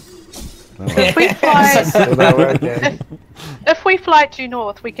working. Oh, well. If we fly, Still not working. if we fly due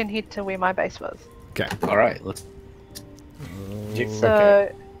north, we can head to where my base was. Okay. All right. Let's. So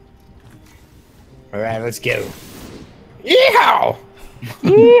Okay. All right, let's go. Yeehaw!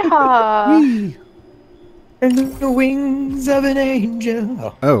 yeehaw! And the wings of an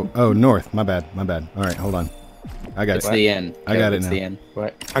angel. Oh, north. My bad. All right, hold on. I got It's it. the end. I got it It's now. the end.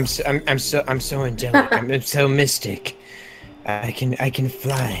 What? I'm so angelic. I'm so mystic. I can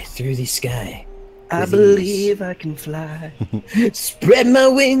fly through the sky. I with believe I can fly. ease. Spread my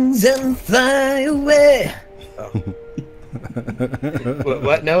wings and fly away. Oh.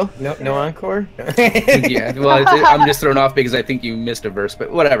 What? No encore. Yeah. Well, I'm just thrown off because I think you missed a verse,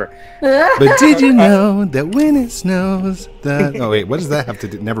 but whatever. But did you know that when it snows, that... Oh, wait, what does that have to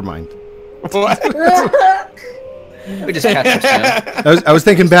do? Never mind. What? We just catch some snow. I was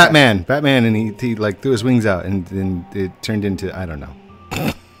thinking Batman, and he like threw his wings out, and then it turned into, I don't know.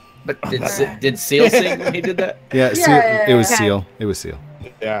 But did Seal sing when he did that? Yeah, Yeah. it was Okay. Seal. It was Seal.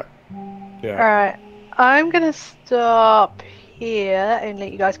 Yeah. Yeah. Alright, I'm gonna stop here and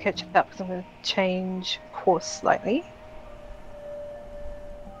let you guys catch up because I'm gonna change course slightly.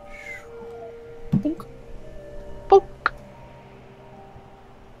 Bonk. Bonk.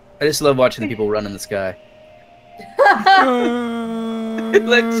 I just love watching the people run in the sky.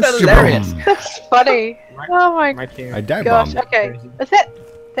 It's so hilarious. That's funny. Oh my My turn. I dive gosh. bombed. Okay, is that?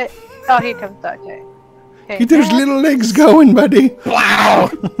 Oh, here comes DarkJ. Okay. Get those little legs going, buddy. Wow!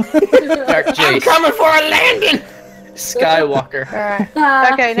 DarkJ, I'm coming for a landing. Skywalker.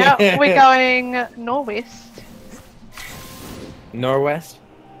 Alright. Okay, now we're going northwest. Norwest.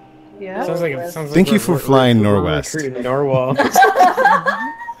 Yeah. Sounds like Thank you we're- for we're- flying we're norwest. recruiting Norwal.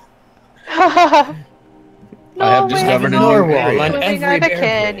 I have discovered a new Norwal area. on Moving every over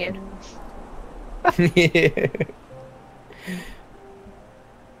bear canyons.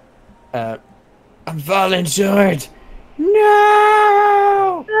 I'm falling short.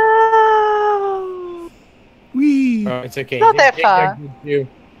 No. No. Wee. Oh, it's okay. Not that far.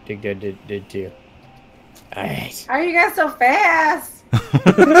 DigDug did too. All right. How are you guys so fast?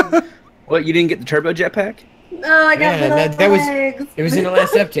 What? You didn't get the turbo jetpack? No, I got Yeah, little that was- legs. It was in the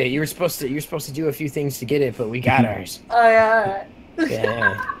last update. You were supposed to do a few things to get it, but we got ours. Oh yeah.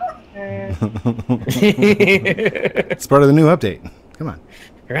 Yeah. It's part of the new update. Come on.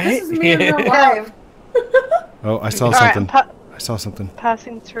 Right? This is me in real life. Oh, I saw Alright, something. I saw something.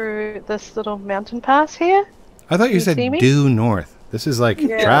 passing through this little mountain pass here. I thought you You said see me? due north. This is like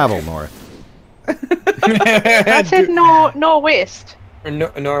Yeah. travel north. I said northwest.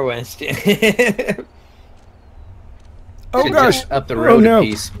 Norwest. Oh Should gosh. just up the Oh, road no. a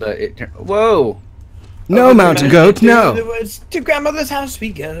piece, but it turned. Whoa! No, mountain goat, To no. the woods, to grandmother's house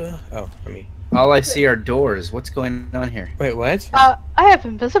we go. Oh, I mean, All I see are doors. What's going on here? wait, what? I have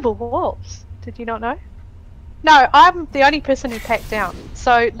invisible walls. Did you not know? No, I'm the only person who packed down.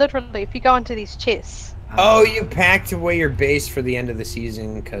 So literally, if you go into these chests, Oh, you packed away your base for the end of the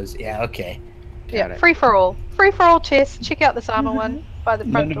season, cause yeah, okay. yeah, it. free for all chests. Check out this armor one by the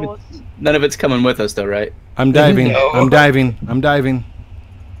front doors. None of it's coming with us, though, right? I'm diving. No. I'm diving. I'm diving.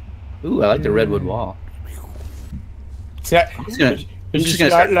 Ooh, I like the redwood wall. It's just gonna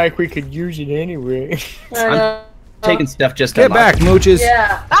start- like we could use it anyway. I'm taking stuff just Get back, mooches.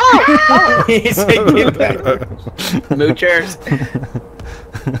 Yeah. Oh! He said, "Get back." moochers.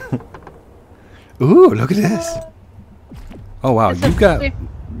 Ooh, look at this. Oh wow, It's a- you've got.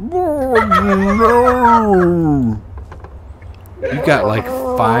 You've got like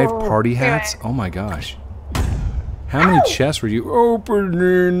 5 party hats. Oh my gosh. How many chests were you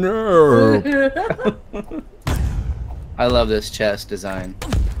opening up? I love this chest design.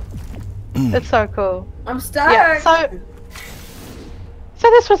 It's so cool. I'm stuck. Yeah, so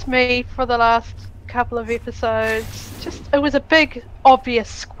this was me for the last couple of episodes. Just it was a big obvious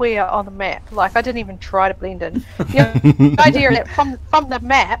square on the map. Like I didn't even try to blend in. The idea that from the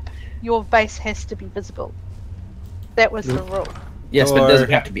map your base has to be visible. That was the rule. Yes, but it Or-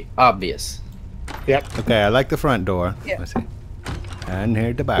 doesn't have to be obvious. Yep. Okay, I like the front door. Yeah. Let's see. And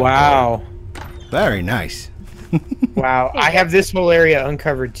here the back door. Wow. Very nice. Wow. I have this whole area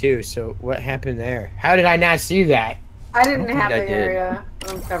uncovered too. So what happened there? How did I not see that? I didn't think have I the did. area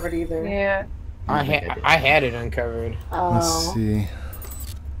uncovered either. Yeah. I had it uncovered. Oh. Let's see.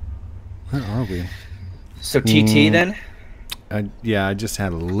 Where are we? So TT then? Yeah, I just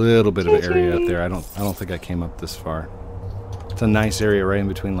had a little bit of an area up there. I don't think I came up this far. It's a nice area right in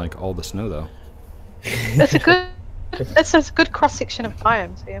between like all the snow though. It's a good cross section of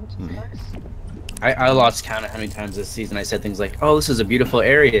biomes here, which is nice. I lost count of how many times this season I said things like, "Oh, this is a beautiful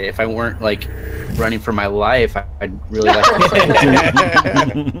area." If I weren't like running for my life, I'd really like.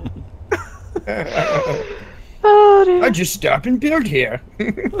 Oh, dear. I just stopped and built here.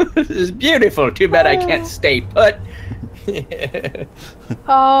 This is beautiful. Too bad I can't stay put.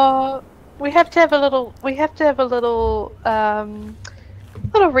 Oh, we have to have a little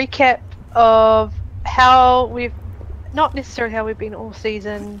little recap of how we've not necessarily how we've been all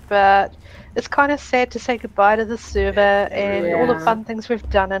season, but it's kind of sad to say goodbye to the server and all the fun things we've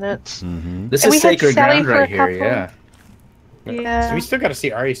done in it. Mm-hmm. This And is we had sacred Sally ground for a right here. couple. Yeah. Yeah, So we still got to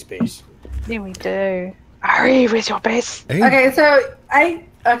see Ari's space. yeah, we do. Ari, where's your base? Hey. Okay, so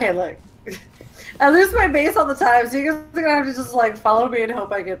look. I lose my base all the time, so you guys are gonna have to just like follow me and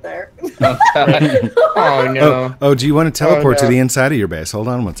hope I get there. Oh, God. Oh no. Oh, do you want to teleport to no. the inside of your base? Hold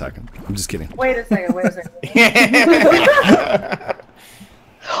on one second. I'm just kidding. Wait a second.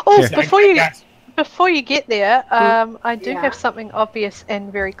 Oh, Here. before you get there, I do Yeah. have something obvious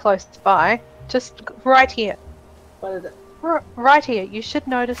and very close by. Just right here. What is it? Right here. You should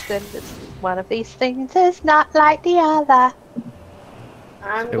notice that it's one of these things is not like the other.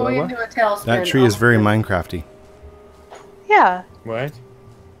 I'm Hey, going what? into a tailspin. That tree is very Minecrafty. Yeah. What?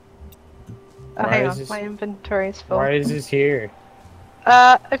 Oh, Why hang is on. this- My inventory is full. Why is this here?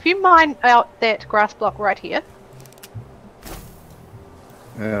 If you mine out that grass block right here.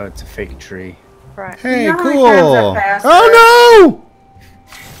 Oh, it's a fake tree. Right. Hey, You know how many cool. times I've passed Oh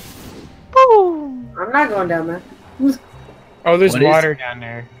Boom! I'm not going down there. Oh, there's What is- water down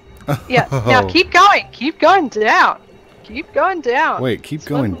there. no! Yeah. Now keep going. Keep going down. Keep going down. Wait, keep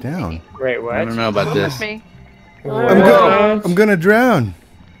Swim going with down. me. Wait, what? I don't know about Swim this. with me. What? I'm gonna drown.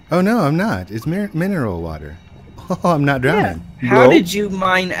 Oh no, I'm not. It's mineral water. Oh, I'm not drowning. How Nope. did you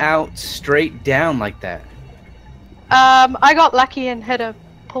mine out straight down like that? I got lucky and hit a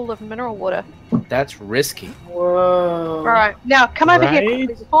pool of mineral water. That's risky. Whoa. Alright, now come over here Right. quickly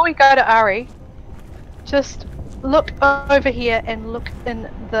before we go to Ari. Just look over here and look in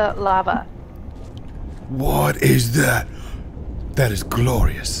the lava. What is that? That is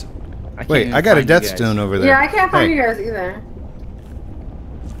glorious. can't Wait, even I got a find you death guys. stone over there. Yeah, I can't find Hey, you guys either.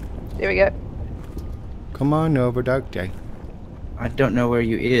 There we go. come on over, DarkJ. I don't know where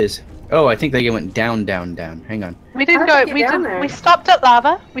you is. Oh, I think they went down, down, down. Hang on. We didn't How go. did you We get down did. there? We stopped at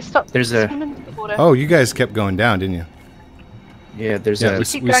lava. We stopped. There's a- swimming in the water. Oh, you guys kept going down, didn't you? Yeah, there's Yeah, a. we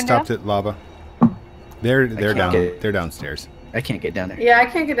Keep we going stopped at lava. They're can't down. get it. They're downstairs. I can't get down there. Yeah, I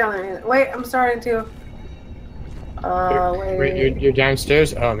can't get down there either. Wait, I'm starting to. Wait, Wait. you're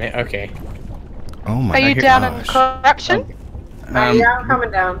downstairs? Oh man, okay. Oh my Are you gosh. down in corruption? Yeah, I'm coming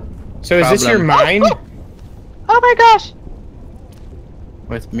down. So is this your Problem. mine? Oh my gosh!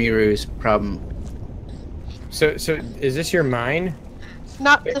 With Miru's problem. So is this your mine?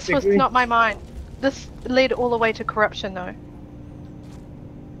 No, this was Basically- not my mind. This led all the way to corruption, though.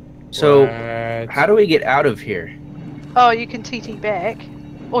 So, What? how do we get out of here? Oh, you can TT back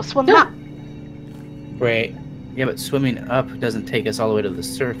or swim Yeah. up. Wait. Yeah, but swimming up doesn't take us all the way to the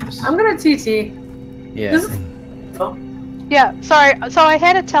surface. I'm gonna TT. Yeah. This is. Oh, Yeah, sorry. So I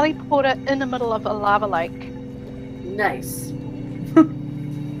had a teleporter in the middle of a lava lake. nice.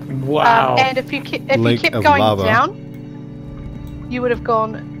 Wow. And if you kept Lake of going lava. down, you would have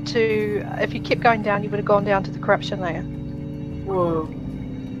gone to. If you kept going down, you would have gone down to the corruption layer. Whoa.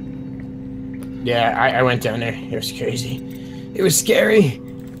 Yeah, I went down there. It was crazy. It was scary.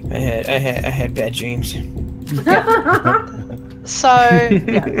 I had bad dreams. So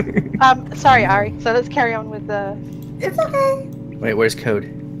yeah. Sorry, Ari. So let's carry on with the. It's okay. Wait, where's Code?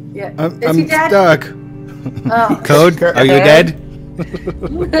 Yeah. I'm Is he dead? stuck. Oh. Code, are you dead?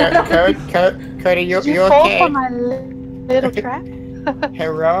 Cody, you Did you you fall okay? for my little trap?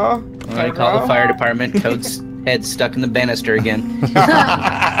 Hello? I'm gonna call the fire department. Code's head stuck in the banister again.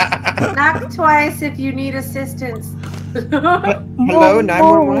 Knock twice if you need assistance. Hello,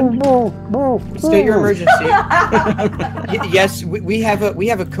 911. State your emergency. Yes, we have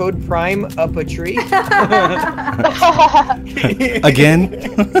a code prime up a tree. Again?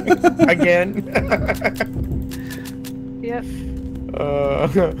 Again. Yep.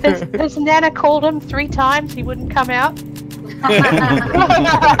 His Nana called him 3 times. He wouldn't come out.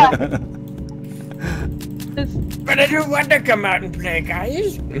 But I do want to come out and play,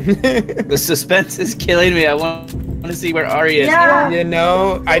 guys. The suspense is killing me. I want to see where Ari is. Yeah. You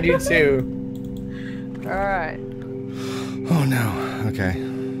know, I do too. Alright. Oh no. Okay.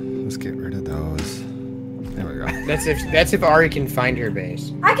 Let's get rid of those. There we go. That's if Ari can find her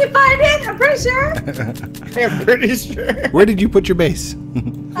base. I can find it. I'm pretty sure. I'm pretty sure. Where did you put your base?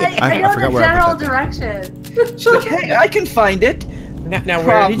 I know forgot the where I general put that direction. She's like, hey, I can find it. Now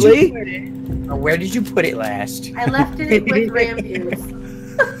where did you put it? Where did you put it last? I left it with Rambues.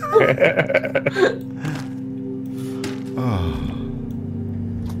 Oh.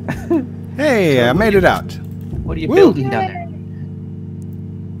 Hey, I made it out. What are you Woo. building down there?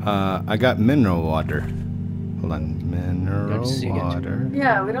 I got mineral water. Hold on. Mineral Don't see it. water.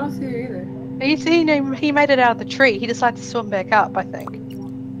 Yeah, we don't see it either. He made it out of the tree. He decided to swim back up, I think.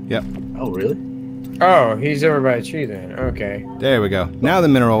 Yep. Oh, really? Oh, he's over by a tree then. Okay. There we go. Now the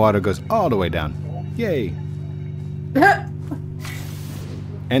mineral water goes all the way down. Yay.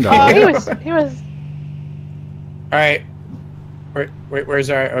 And all Oh, the he way. was. All right. Where's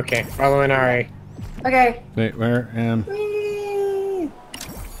Ari? Okay, following Ari. Okay. Wait, where am... Whee!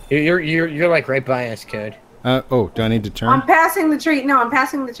 You're like right by us, Code. Oh, do I need to I'm turn? passing the tree. No, I'm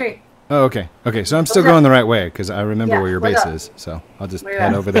passing the tree. Oh, okay. Okay, so I'm still What's up? going the right way, because I remember Yeah, where your what's base up? is. So I'll just Where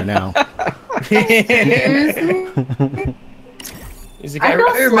head at? over there now. Excuse me? He's like, I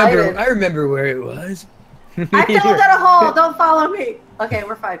feel slighted. I remember where it was. I fell down a hole. Don't follow me. Okay,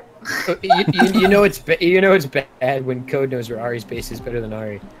 we're fine. you know it's bad when Code knows where Ari's base is better than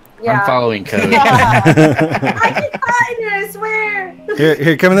Ari. Yeah. I'm following code. I can find it, I swear.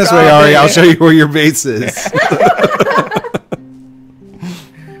 Here, come this way, Ari. I'll show you where your base is.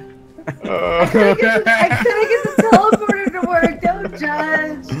 I couldn't get the teleporter to work. Don't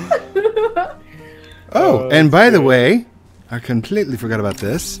judge. Oh, and by the way, I completely forgot about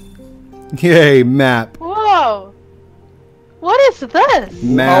this. Yay, map. Whoa! What is this?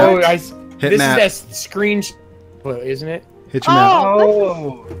 Map. Oh, Hit this map. is that screen, isn't it? Hit your map.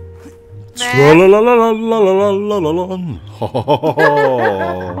 Oh, Tra-la-la-la-la-la-la-la-la.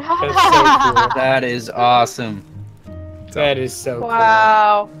 Oh. that is awesome. That is so Wow.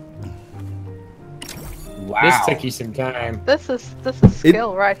 Wow. cool. This took you some time. This is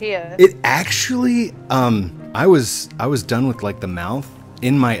skill right here. It actually, I was done with like the mouth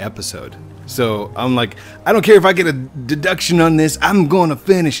in my episode. So I'm like, I don't care if I get a deduction on this, I'm gonna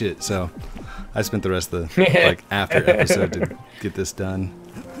finish it. So I spent the rest of the like after episode to get this done.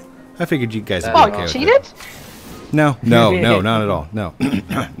 I figured you guys would be Oh, okay you with cheated? it. No, not at all. No,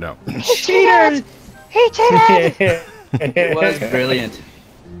 no. He cheated! He cheated! It was brilliant.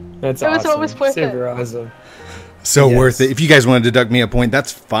 That's It was awesome. always worth Super awesome. So Yes. worth it. If you guys want to deduct me a point,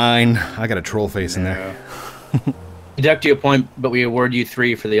 that's fine. I got a troll face in there. Deduct you a point, but we award you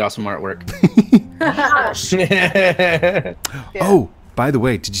 3 for the awesome artwork. Yeah. Oh, by the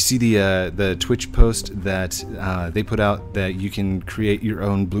way, did you see the Twitch post that they put out that you can create your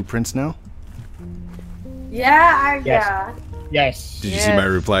own blueprints now? Yeah, Yes. yeah. Yes. Did you see my Yes.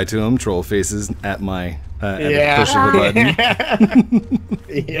 reply to him? Troll faces at my at the Yeah. push of a button.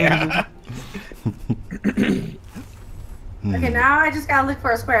 Yeah. Okay, now I just gotta look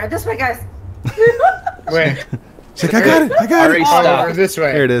for a square. This way, guys. Where? She's like, I got it. I got Ari, it. stop. Over this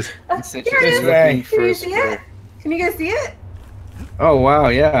way. There it is. Essentially Here it is. looking for Can a you see square. it? Can you guys see it? Oh wow,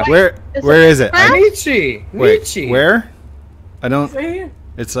 yeah. Where Is where it is it? brown? Nietzsche. Wait, Nietzsche. where? I don't. Right here.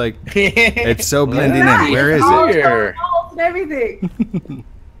 It's like it's so blending Nice. in. Where is All it? the Here. walls and everything.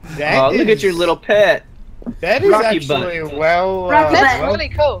 That Oh, look at your is- little pet. That is Rocky actually Butt. well. Rocky That's Butt. really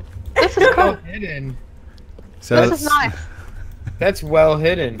cool. This is well cool. hidden. So This is nice. That's well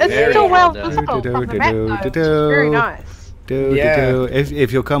hidden. It's Very still well well done. visible from the map, though, which is Do-do-do-do-do-do. very nice. Yeah.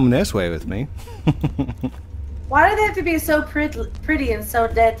 If you'll come this way with me. Why do they have to be so pretty and so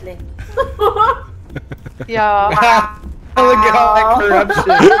deadly? Yeah. Look at all that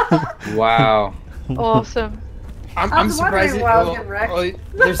corruption. Wow. Awesome. I'm I was surprised. wondering why I was getting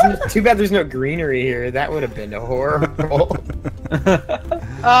wrecked. Too bad there's no greenery here. That would have been horrible.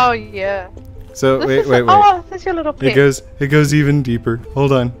 Oh, yeah. So This wait, is wait, wait. Oh, there's your little pet. It goes even deeper.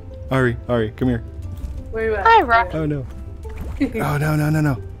 Hold on. Ari, come here. Where you at? Hi, Rocky. Oh no. Oh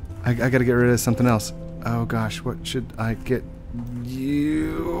no. I gotta get rid of something else. Oh gosh, what should I get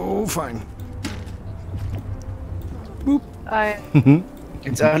you? Fine. Boop.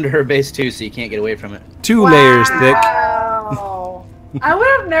 It's under her base too, so you can't get away from it. 2 layers thick. Wow. I would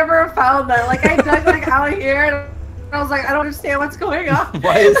have never found that. Like I dug like out here. And I was like, I don't understand what's going on.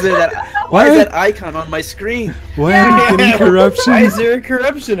 Why is there that? Why is that icon on my screen? Why are we getting corruption? Why is there a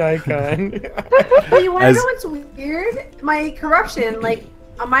corruption icon? But you want to know what's weird? My corruption, like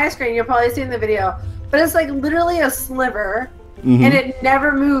on my screen, you'll probably see in the video, but it's like literally a sliver, and it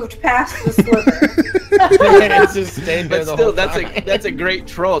never moved past the sliver. It's just stayed there But the still, whole time. that's a great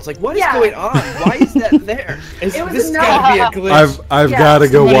troll. It's like, what is going on? Why is that there? This was gotta be a glitch. I've Yeah. got to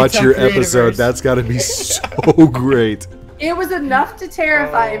go Somebody watch tell your Creativerse. episode. That's got to be so great. It was enough to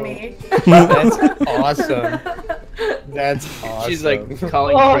terrify me. That's awesome. That's awesome. She's like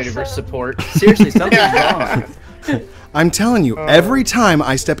calling Creativerse support. Seriously, something's wrong. I'm telling you, every time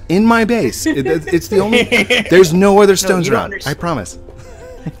I step in my base, it's the only. There's no other stones you don't around. I promise.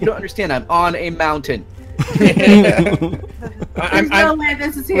 You don't understand. I'm on a mountain. There's no way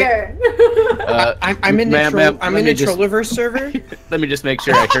this is here. I'm in the I'm in the Trolliverse server. Let me just make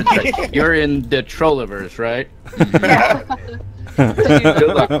sure I heard that. You're in the Trolliverse, right? Good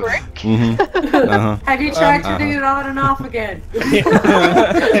luck. Have you tried turning it on and off again?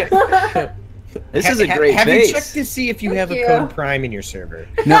 This is a great Have base. you checked to see if you have a code Prime in your server?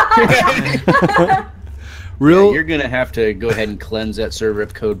 Real. You're gonna have to go ahead and cleanse that server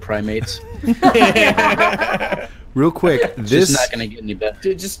of code primates. Real quick, It's this just not gonna get any better.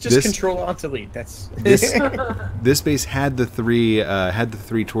 Dude, just Control Alt Delete. That's this base had the three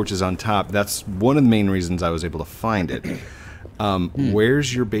torches on top. That's one of the main reasons I was able to find it.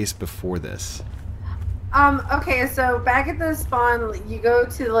 Where's your base before this? Okay, so back at the spawn, you go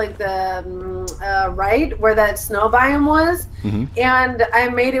to like the right where that snow biome was, and I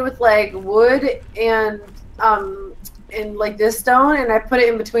made it with like wood and like this stone, and I put it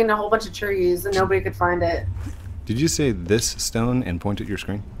in between a whole bunch of trees, and nobody could find it. Did you say this stone and point at your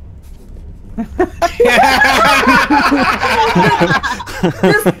screen?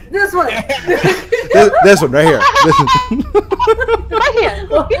 This one. This one right here. This one. Right here.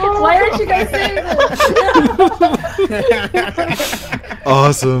 Why aren't you guys saying this?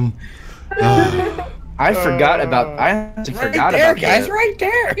 Awesome. I forgot about. I actually forgot about guys, right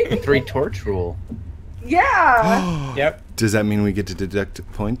there. the 3 torch rule. Yeah. Yep. Does that mean we get to deduct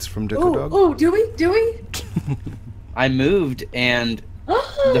points from DigDug? Ooh, do we? Do we? I moved, and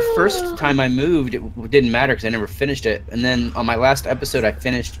the first time I moved, it didn't matter because I never finished it. And then on my last episode, I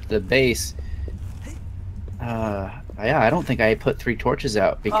finished the base. Yeah, I don't think I put 3 torches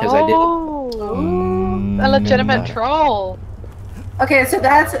out because I didn't. A legitimate troll. Okay, so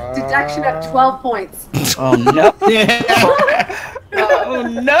that's deduction of 12 points. Oh no! Oh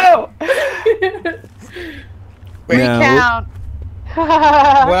no! Recount.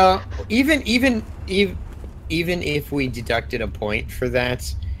 Well, even if we deducted a point for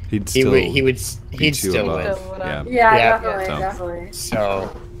that, He'd still he'd be still two win. above. Yeah. Yeah, Yeah. definitely. So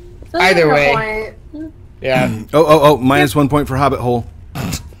So either there's no way, point. yeah. Oh! Minus 1 point for Hobbit Hole.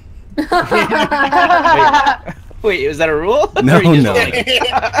 Wait, is that a rule? No, Or you just no. like-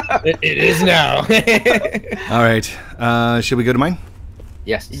 It is now. All right. Should we go to mine?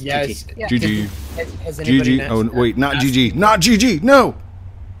 Yes. Yes. TT. Yeah. GG. Has anybody GG. not- Oh wait, not GG. Not GG. No.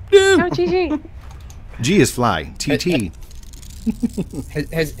 No, GG. G is fly. TT.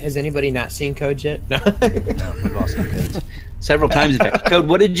 Has anybody not seen Code yet? No. No, we've all seen codes. Several times, in fact. Code,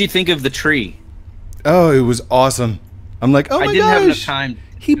 what did you think of the tree? Oh, it was awesome. I'm like, oh I my didn't have enough gosh. time.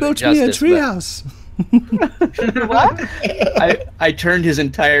 He to built adjust me a this, treehouse. What? I turned his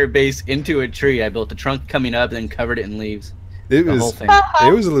entire base into a tree. I built a trunk coming up and then covered it in leaves. It The was. whole thing.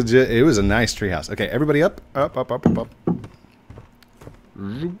 It was a legit. It was a nice treehouse. Okay, everybody up.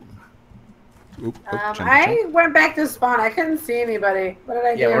 Oop, jump. I went back to spawn. I couldn't see anybody. What did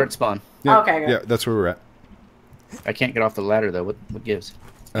I do? Yeah, we're at spawn. Yeah, Okay, good. Yeah, that's where we're at. I can't get off the ladder though. What gives?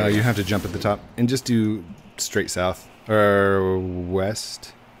 You have to jump at the top and just do straight south or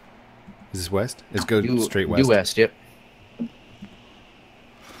west. Is this west? Let's go straight west. Due west. Yep.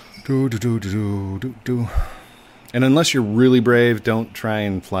 Do. And unless you're really brave, don't try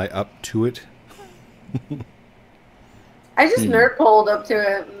and fly up to it. I just nerd poled up to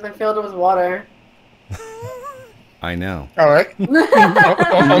it and I filled it with water. I know. All right.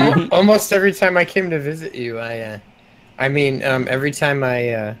 Almost every time I came to visit you, every time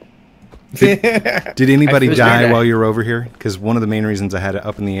I. Did anybody I die that. while you were over here? Because one of the main reasons I had it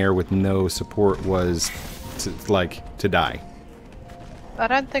up in the air with no support was to die. I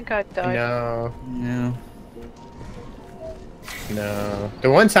don't think I died. No. The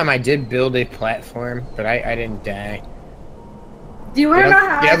one time I did build a platform, but I didn't die. Do you want to know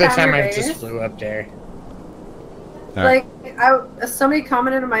how The I other found time your I base? just flew up there. All right. Somebody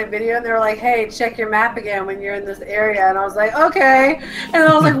commented on my video and they were like, "Hey, check your map again when you're in this area," and I was like, "Okay," and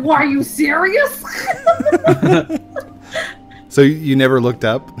I was like, "Why, are you serious?" So you never looked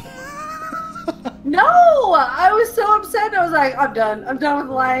up? No, I was so upset. I was like, I'm done. I'm done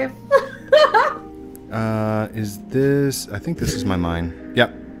with life. Is this? I think this is my mine.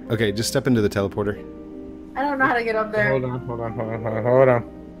 Yep. Okay, just step into the teleporter. I don't know how to get up there. Hold on.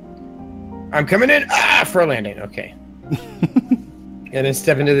 I'm coming in for a landing. Okay. And then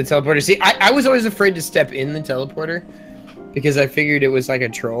step into the teleporter. See, I was always afraid to step in the teleporter because I figured it was like a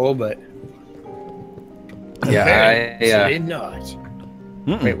troll, but yeah, I did not.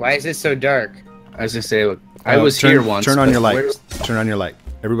 Wait, why is it so dark? I was gonna say, look, I was here once. Turn on your light. Turn on your light.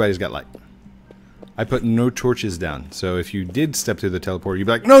 Everybody's got light. I put no torches down, so if you did step through the teleporter, you'd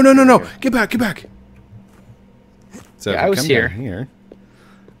be like, no, get back. So yeah, I was here.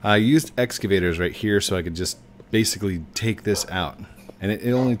 I used excavators right here so I could just basically take this out. And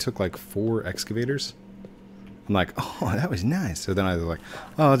it only took like 4 excavators. I'm like, oh, that was nice. So then I was like,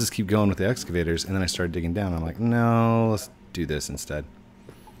 oh, I'll just keep going with the excavators. And then I started digging down. I'm like, no, let's do this instead.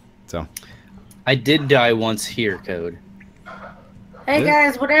 So. I did die once here, Code. Hey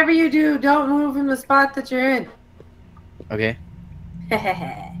guys, whatever you do, don't move from the spot that you're in. Okay.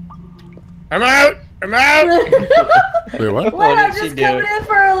 I'm out! Wait, what? What? I'm just coming in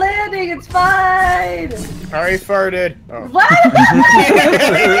for a landing. It's fine. Ari farted. Oh. What?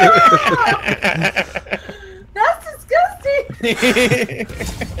 That's disgusting.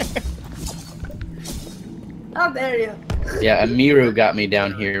 How dare you? Yeah, a Miru got me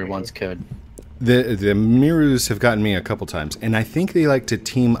down here once, Code. The Mirus have gotten me a couple times, and I think they like to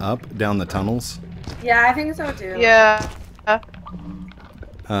team up down the tunnels. Yeah, I think so too. Yeah.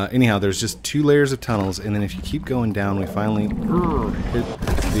 Anyhow, there's just 2 layers of tunnels, and then if you keep going down, we finally hit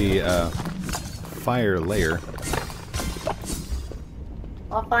the fire layer.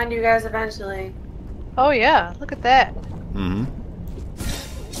 I'll find you guys eventually. Oh yeah, look at that. Mm-hmm.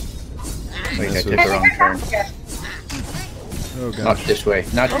 Wait, I took the wrong turn. Oh, gosh. Not this way.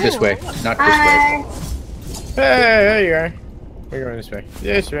 Not this way. Not this Hi. way. Hey, there you are. We're going this way.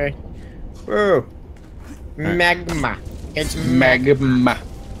 This way. Whoa. Magma. It's Magma.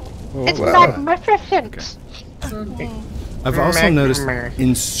 Oh, It's wow. magnificent. I've also noticed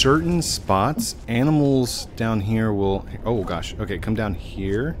in certain spots, animals down here will... Oh, gosh. Okay, come down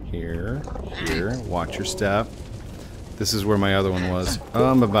here, here. Watch your step. This is where my other one was. Oh,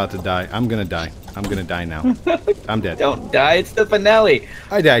 I'm about to die. I'm going to die. I'm going to die now. I'm dead. Don't die. It's the finale.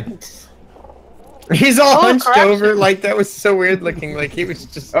 I died. He's all hunched correction. over. Like, that was so weird looking. Like, he was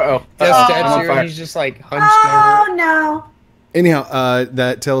just... Uh-oh. Death I'm on statue, fire. and he's just, like, hunched over. Oh no. Anyhow,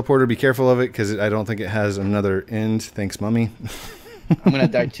 that teleporter, be careful of it, because I don't think it has another end. Thanks, Mummy. I'm gonna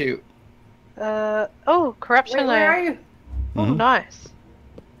die too. Oh, corruption Wait, where layer. are you? Oh, Mhm. nice.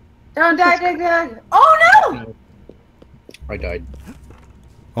 Don't die, DigDug. Oh no! I died.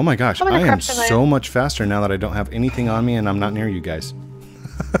 Oh my gosh, I'm in the I am corruption layer. so much faster now that I don't have anything on me and I'm not near you guys.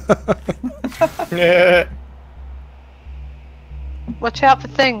 Yeah. Watch out for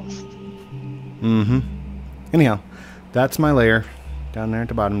things. Mm-hmm. Anyhow, that's my lair. Down there at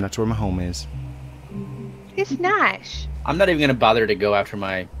the bottom, that's where my home is. It's nice. I'm not even gonna bother to go after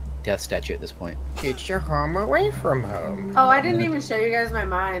my death statue at this point. Get your home away from home. Oh, I didn't even show you guys my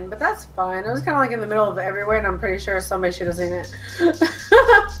mine, but that's fine. It was kind of like in the middle of everywhere, and I'm pretty sure somebody should have seen it.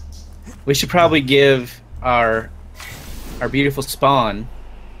 We should probably give our beautiful spawn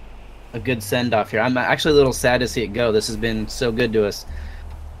a good send off here. I'm actually a little sad to see it go. This has been so good to us.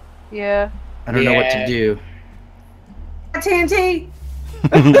 Yeah. I don't know what to do. TNT.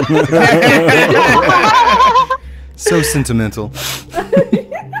 So sentimental.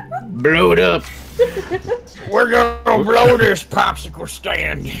 Blow it up. We're gonna blow this popsicle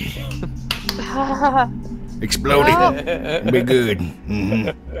stand. Explode it. Be good.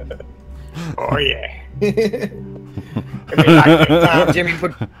 Mhm. Oh yeah. It'd be like the time Jimmy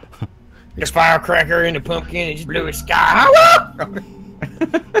put the firecracker in the pumpkin and just blew it sky.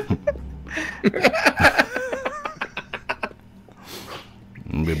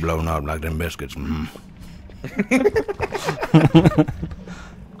 Be blown up like them biscuits. Mm.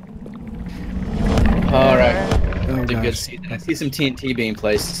 All right. Oh, It's a good gosh. season. I see some TNT being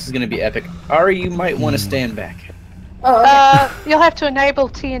placed. This is gonna be epic. Ari, you might want to stand back. Oh, okay. You'll have to enable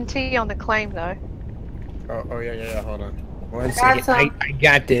TNT on the claim though. Oh yeah. Hold on. One got second. some. I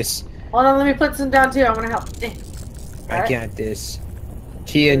got this. Hold on, let me put some down too. I want to help. I got this.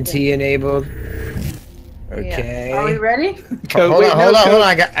 TNT enabled. Okay. Are we ready? Hold on.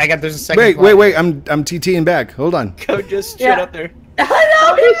 I got. There's a second. Wait. flag. I'm TTing back. Hold on. Go just Yeah. shut up there. I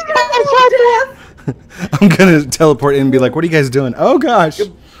know. I'm gonna teleport in and be like, "What are you guys doing?" Oh gosh. Boom.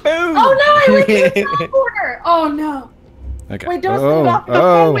 Oh no! I went to the teleporter. Oh no! Okay. Wait, don't send it off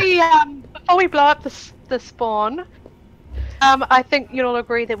Oh. Before we blow up the spawn, I think you'll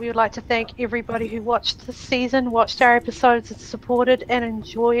agree that we would like to thank everybody who watched this season, watched our episodes, and supported and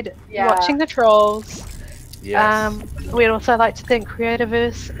enjoyed watching the trolls. Yes. We'd also like to thank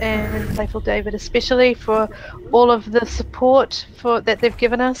Creativerse and Playful David especially for all of the support that they've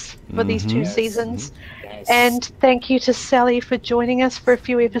given us for these 2 seasons. Yes. And thank you to Sally for joining us for a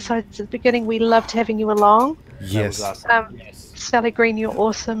few episodes at the beginning. We loved having you along. Yes. That was awesome. Yes. Sally Green, you're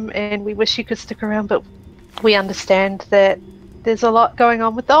awesome, and we wish you could stick around, but we understand that there's a lot going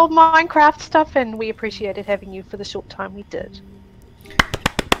on with the old Minecraft stuff, and we appreciated having you for the short time we did.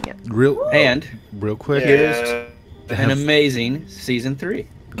 Real quick. Here's an amazing season 3.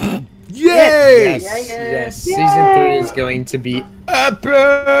 Yay! Yes. Season 3 is going to be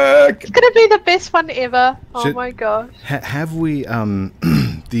epic. It's gonna be the best one ever. Oh my gosh. Have we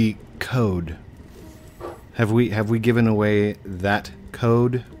the code? Have we given away that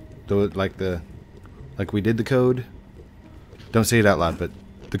code? Though, like we did the code. Don't say it out loud, but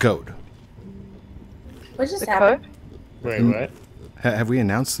the code. What just The happened? code? Wait, what? Have we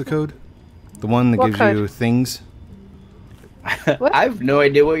announced the code? The one that What gives code? you things? What? I have no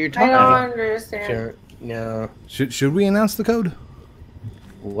idea what you're I talking don't about. understand. Sure. No. Should we announce the code?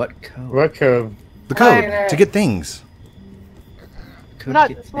 What code? What code? The code Right. to get things. Code No,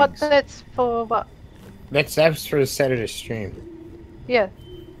 to get what things. that's for what? That's for Saturday stream. Yeah.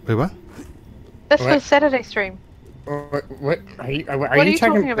 Wait, what? That's for What? Saturday stream. What are you you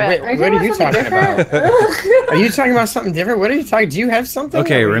talking about? Wait, Are you what are you something talking about? different? Are you talking about something different? What are you talking? Do you have something?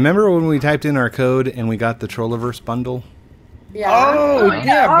 Okay, Or- remember when we typed in our code and we got the Trolliverse bundle? Yeah. Oh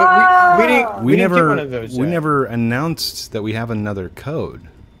yeah, but we didn't. We didn't get never one of those we yet. never announced that we have another code.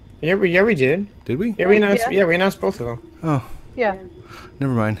 Yeah, we did. Did we? Yeah, we announced. Yeah. Yeah, we announced both of them. Oh, Yeah.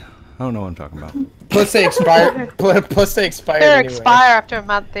 never mind. I don't know what I'm talking about. Plus they expire. Plus they expired. They Anyway. expire after a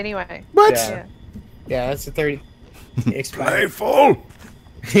month anyway. What? Yeah. Yeah, that's the 30. Expired. Playful.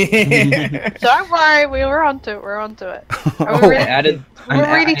 Don't worry, we're onto it. We're onto it. Are we Oh, ready? We're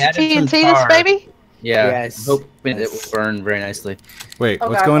ready to I added some TNT this tar. baby? Yeah. Yes. Hoping it will burn very nicely. Wait, Oh,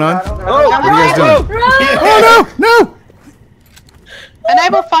 what's God, going oh, on? God, oh, God, Oh, oh, God. What are you guys doing? Oh no! No!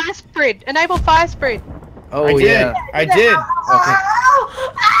 Enable fire spread. Enable fire spread. Oh I did. yeah. I did.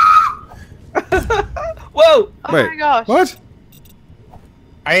 Whoa! Oh Wait, my gosh. what?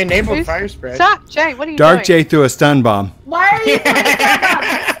 I enabled Who's- fire spread. Stop, Jay. What are you doing? DarkJ threw a stun bomb. Why are you doing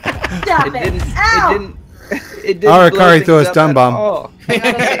that? Stop It it. didn't. Ow. It didn't. It didn't. Ariacara blow threw a things up stun at bomb. all.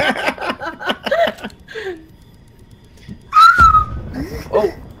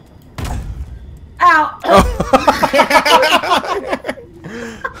 Oh. Ow.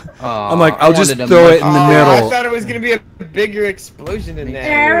 I'm like, I'll just wanted to throw mark- it in the I middle. thought it was gonna be a bigger explosion than that.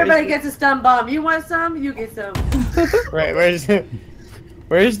 Everybody gets a stun bomb. You want some? You get some. Right, where's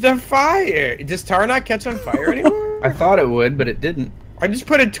the fire? Does tar not catch on fire anymore? I thought it would, but it didn't. I just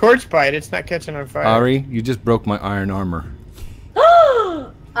put a torch by it. It's not catching on fire. Ari, you just broke my iron armor.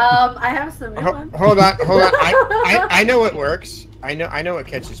 I have some new ones. Hold on. I know what works. I know what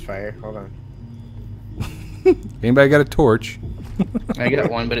catches fire. Hold on. Anybody got a torch? I got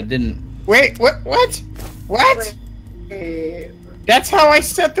one, but it didn't. Wait, what? What? Wait. That's how I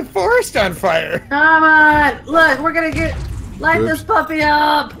set the forest on fire. Come on. Look, we're gonna light Oops. this puppy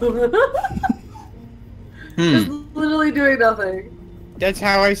up. Just Hmm. literally doing nothing. That's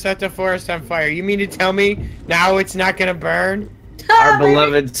how I set the forest on fire. You mean to tell me now it's not gonna burn? Our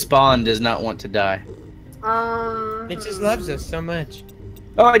beloved Spawn does not want to die. It just loves us so much.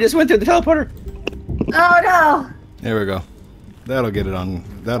 Oh, I just went through the teleporter. Oh no. There we go. That'll get it on.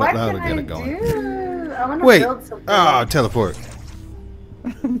 That'll What get can it going. do? I wanna Wait. build something. Ah, teleport.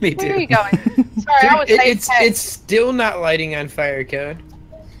 Me Where are you too. going? Sorry, I was It's still not lighting on fire, Code.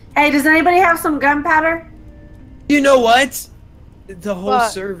 Hey, does anybody have some gunpowder? You know what? The whole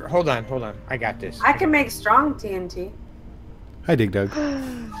What? server. Hold on. I got this. I can make strong TNT. Hi, DigDug.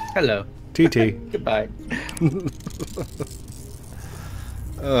 Hello. TT. Goodbye.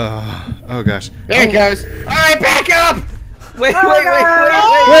 Oh gosh. There it goes. All right, back up. Wait, Oh, wait, wait,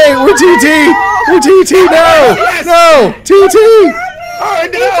 God. wait, wait. Wait, we're TT. We're TT. No, Yes. no, TT. Oh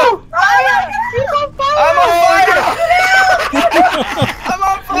no! I'm on fire! I'm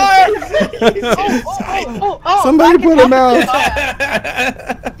on fire! Somebody put him out.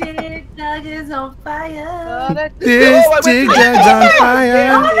 DigDug is on fire. This Oh, I went through DigDug's on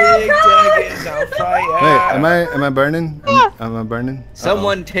fire. DigDug is on fire. Wait, am I burning? Am I burning?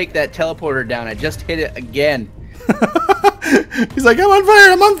 Someone take that teleporter down. I just hit it again. He's like, I'm on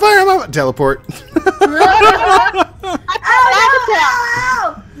fire. I'm on fire. I'm on teleport. Ow!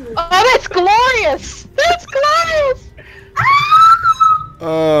 Oh, that's glorious! That's glorious!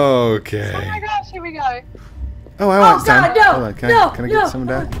 Oh my Okay. gosh, here we go. Oh, I want some. God, no, Hold on, can I no, get some of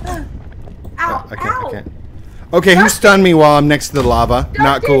that? Ow, I ow. can't. Okay, who stunned me while I'm next to the lava?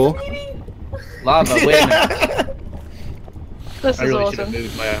 Not cool. Lava, wait a minute. This I is really should have awesome.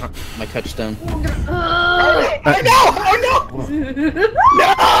 moved my touchstone. Oh no!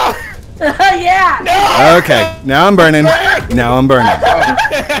 Yeah. No! Okay, now I'm burning. Now I'm burning.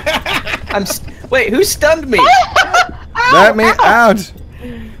 Wait, who stunned me? Let me out.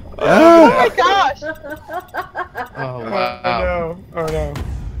 Oh my gosh! Oh wow. Oh no!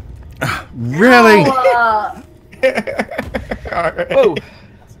 Really? Oh.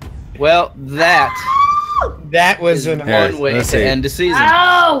 Well, that That was is an one way let's to see. end the season.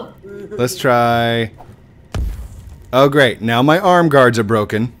 Ow! Let's try. Oh, great. Now my arm guards are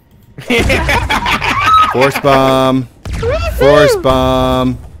broken. Force bomb. Force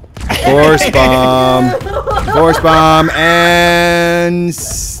bomb. Force bomb. Force bomb. And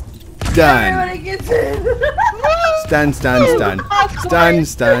stun. Everybody gets in. Stun, stun, stun. Stun,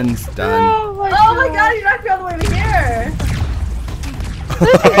 stun, stun. Oh my Oh my god, you knocked me all the way to here.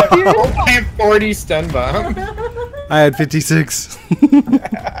 I have 40 stun bomb. I had 56.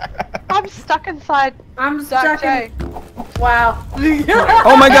 I'm stuck inside I'm stuck in. DarkJ. Wow.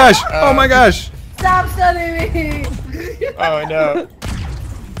 Oh my gosh. Oh my gosh. Stop stunning me. Oh no!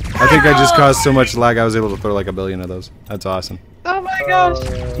 I think I just caused so much lag I was able to throw like a billion of those. That's awesome. Oh my gosh!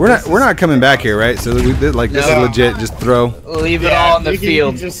 We're not coming back here, right? So we did like this is No. legit. Just throw. Leave it all in the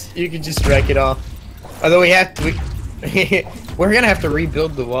field. You can just wreck it all. Although we have to, we're gonna have to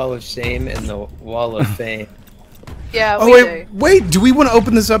rebuild the wall of shame and the wall of fame. Yeah, Oh we wait. Do we want to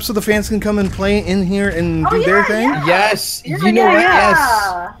open this up so the fans can come and play in here and do their thing? Yeah. Yes, Yeah, you know what? yeah.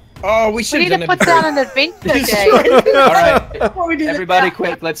 Yes. Oh, we We should need have to done put it. down an adventure game. All right, Before we do this. everybody,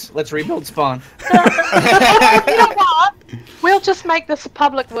 quick! Let's rebuild spawn. You know what? We'll just make this a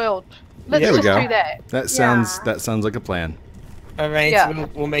public world. Let's There we just go. do that. That sounds like a plan. All right, Yeah. so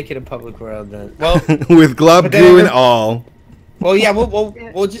we'll make it a public world then. Well, With glub But then goo and every- all. well, yeah,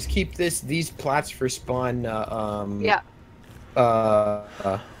 we'll just keep these plots for spawn. Yeah.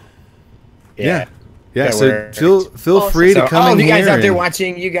 Yeah. That So works. feel Awesome. free to So, come all in of you guys here out there and-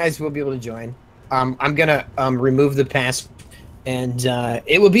 watching, you guys will be able to join. I'm gonna remove the pass, and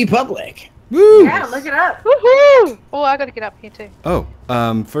it will be public. Woo! Yeah, look it up. Woohoo! Oh, I gotta get up here too. Oh,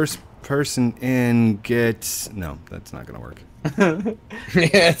 first person in gets no. That's not gonna work.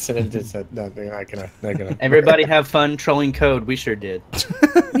 Yeah, it's not gonna. Everybody have fun trolling code. We sure did.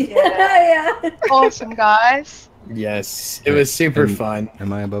 Yeah. Awesome, guys. Yes, it was super And- fun.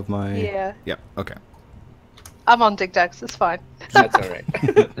 Am I above my? Yeah. Yep. Okay. I'm on DigDug, it's fine. That's all right.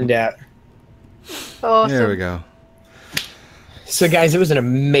 Yeah. Awesome. There we go. So, guys, it was an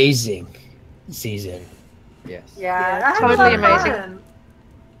amazing season. Yes. Yeah. Yeah, that was totally a lot of amazing. fun.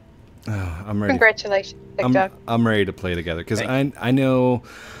 Oh, I'm ready. Congratulations, DigDug. I'm ready to play together because Thank I know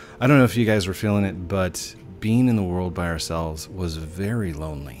I don't know if you guys were feeling it, but being in the world by ourselves was very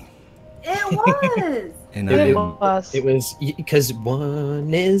lonely. It was. And It I was. It was because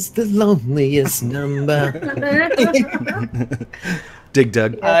one is the loneliest number.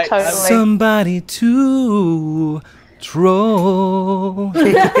 DigDug. Yeah, totally. Somebody to troll.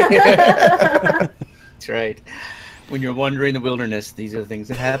 That's right. When you're wandering the wilderness, these are the things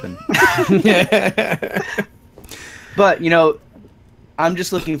that happen. But, you know, I'm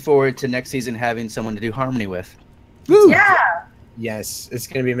just looking forward to next season having someone to do Harmony with. Woo! Yeah. Yes, it's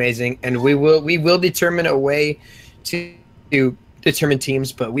going to be amazing, and we will determine a way to determine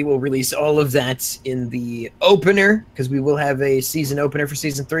teams, but we will release all of that in the opener because we will have a season opener for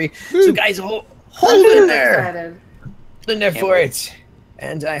season 3. So, guys, hold in there. Excited. Hold in there for it.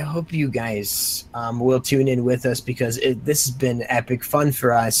 And I hope you guys will tune in with us because this has been epic fun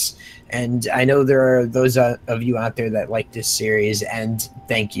for us. And I know there are those of you out there that like this series, and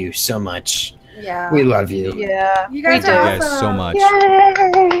thank you so much. Yeah. We love you. Yeah. You guys we are do. You guys so much.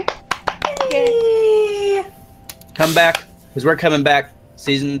 Yay. Come back, because we're coming back.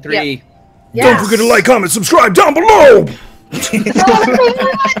 Season 3. Yes. Don't forget to like, comment, subscribe down below.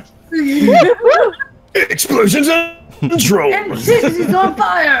 Explosions and trolls. And Dixie's on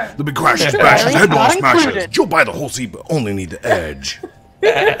fire. There'll be crashes, bashes, headball smashes. You'll buy the whole seat, but only need the edge.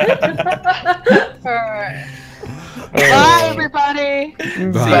 Alright. Bye, everybody. Bye,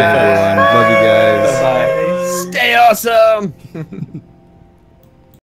 everyone. Love you guys. Bye. Stay awesome.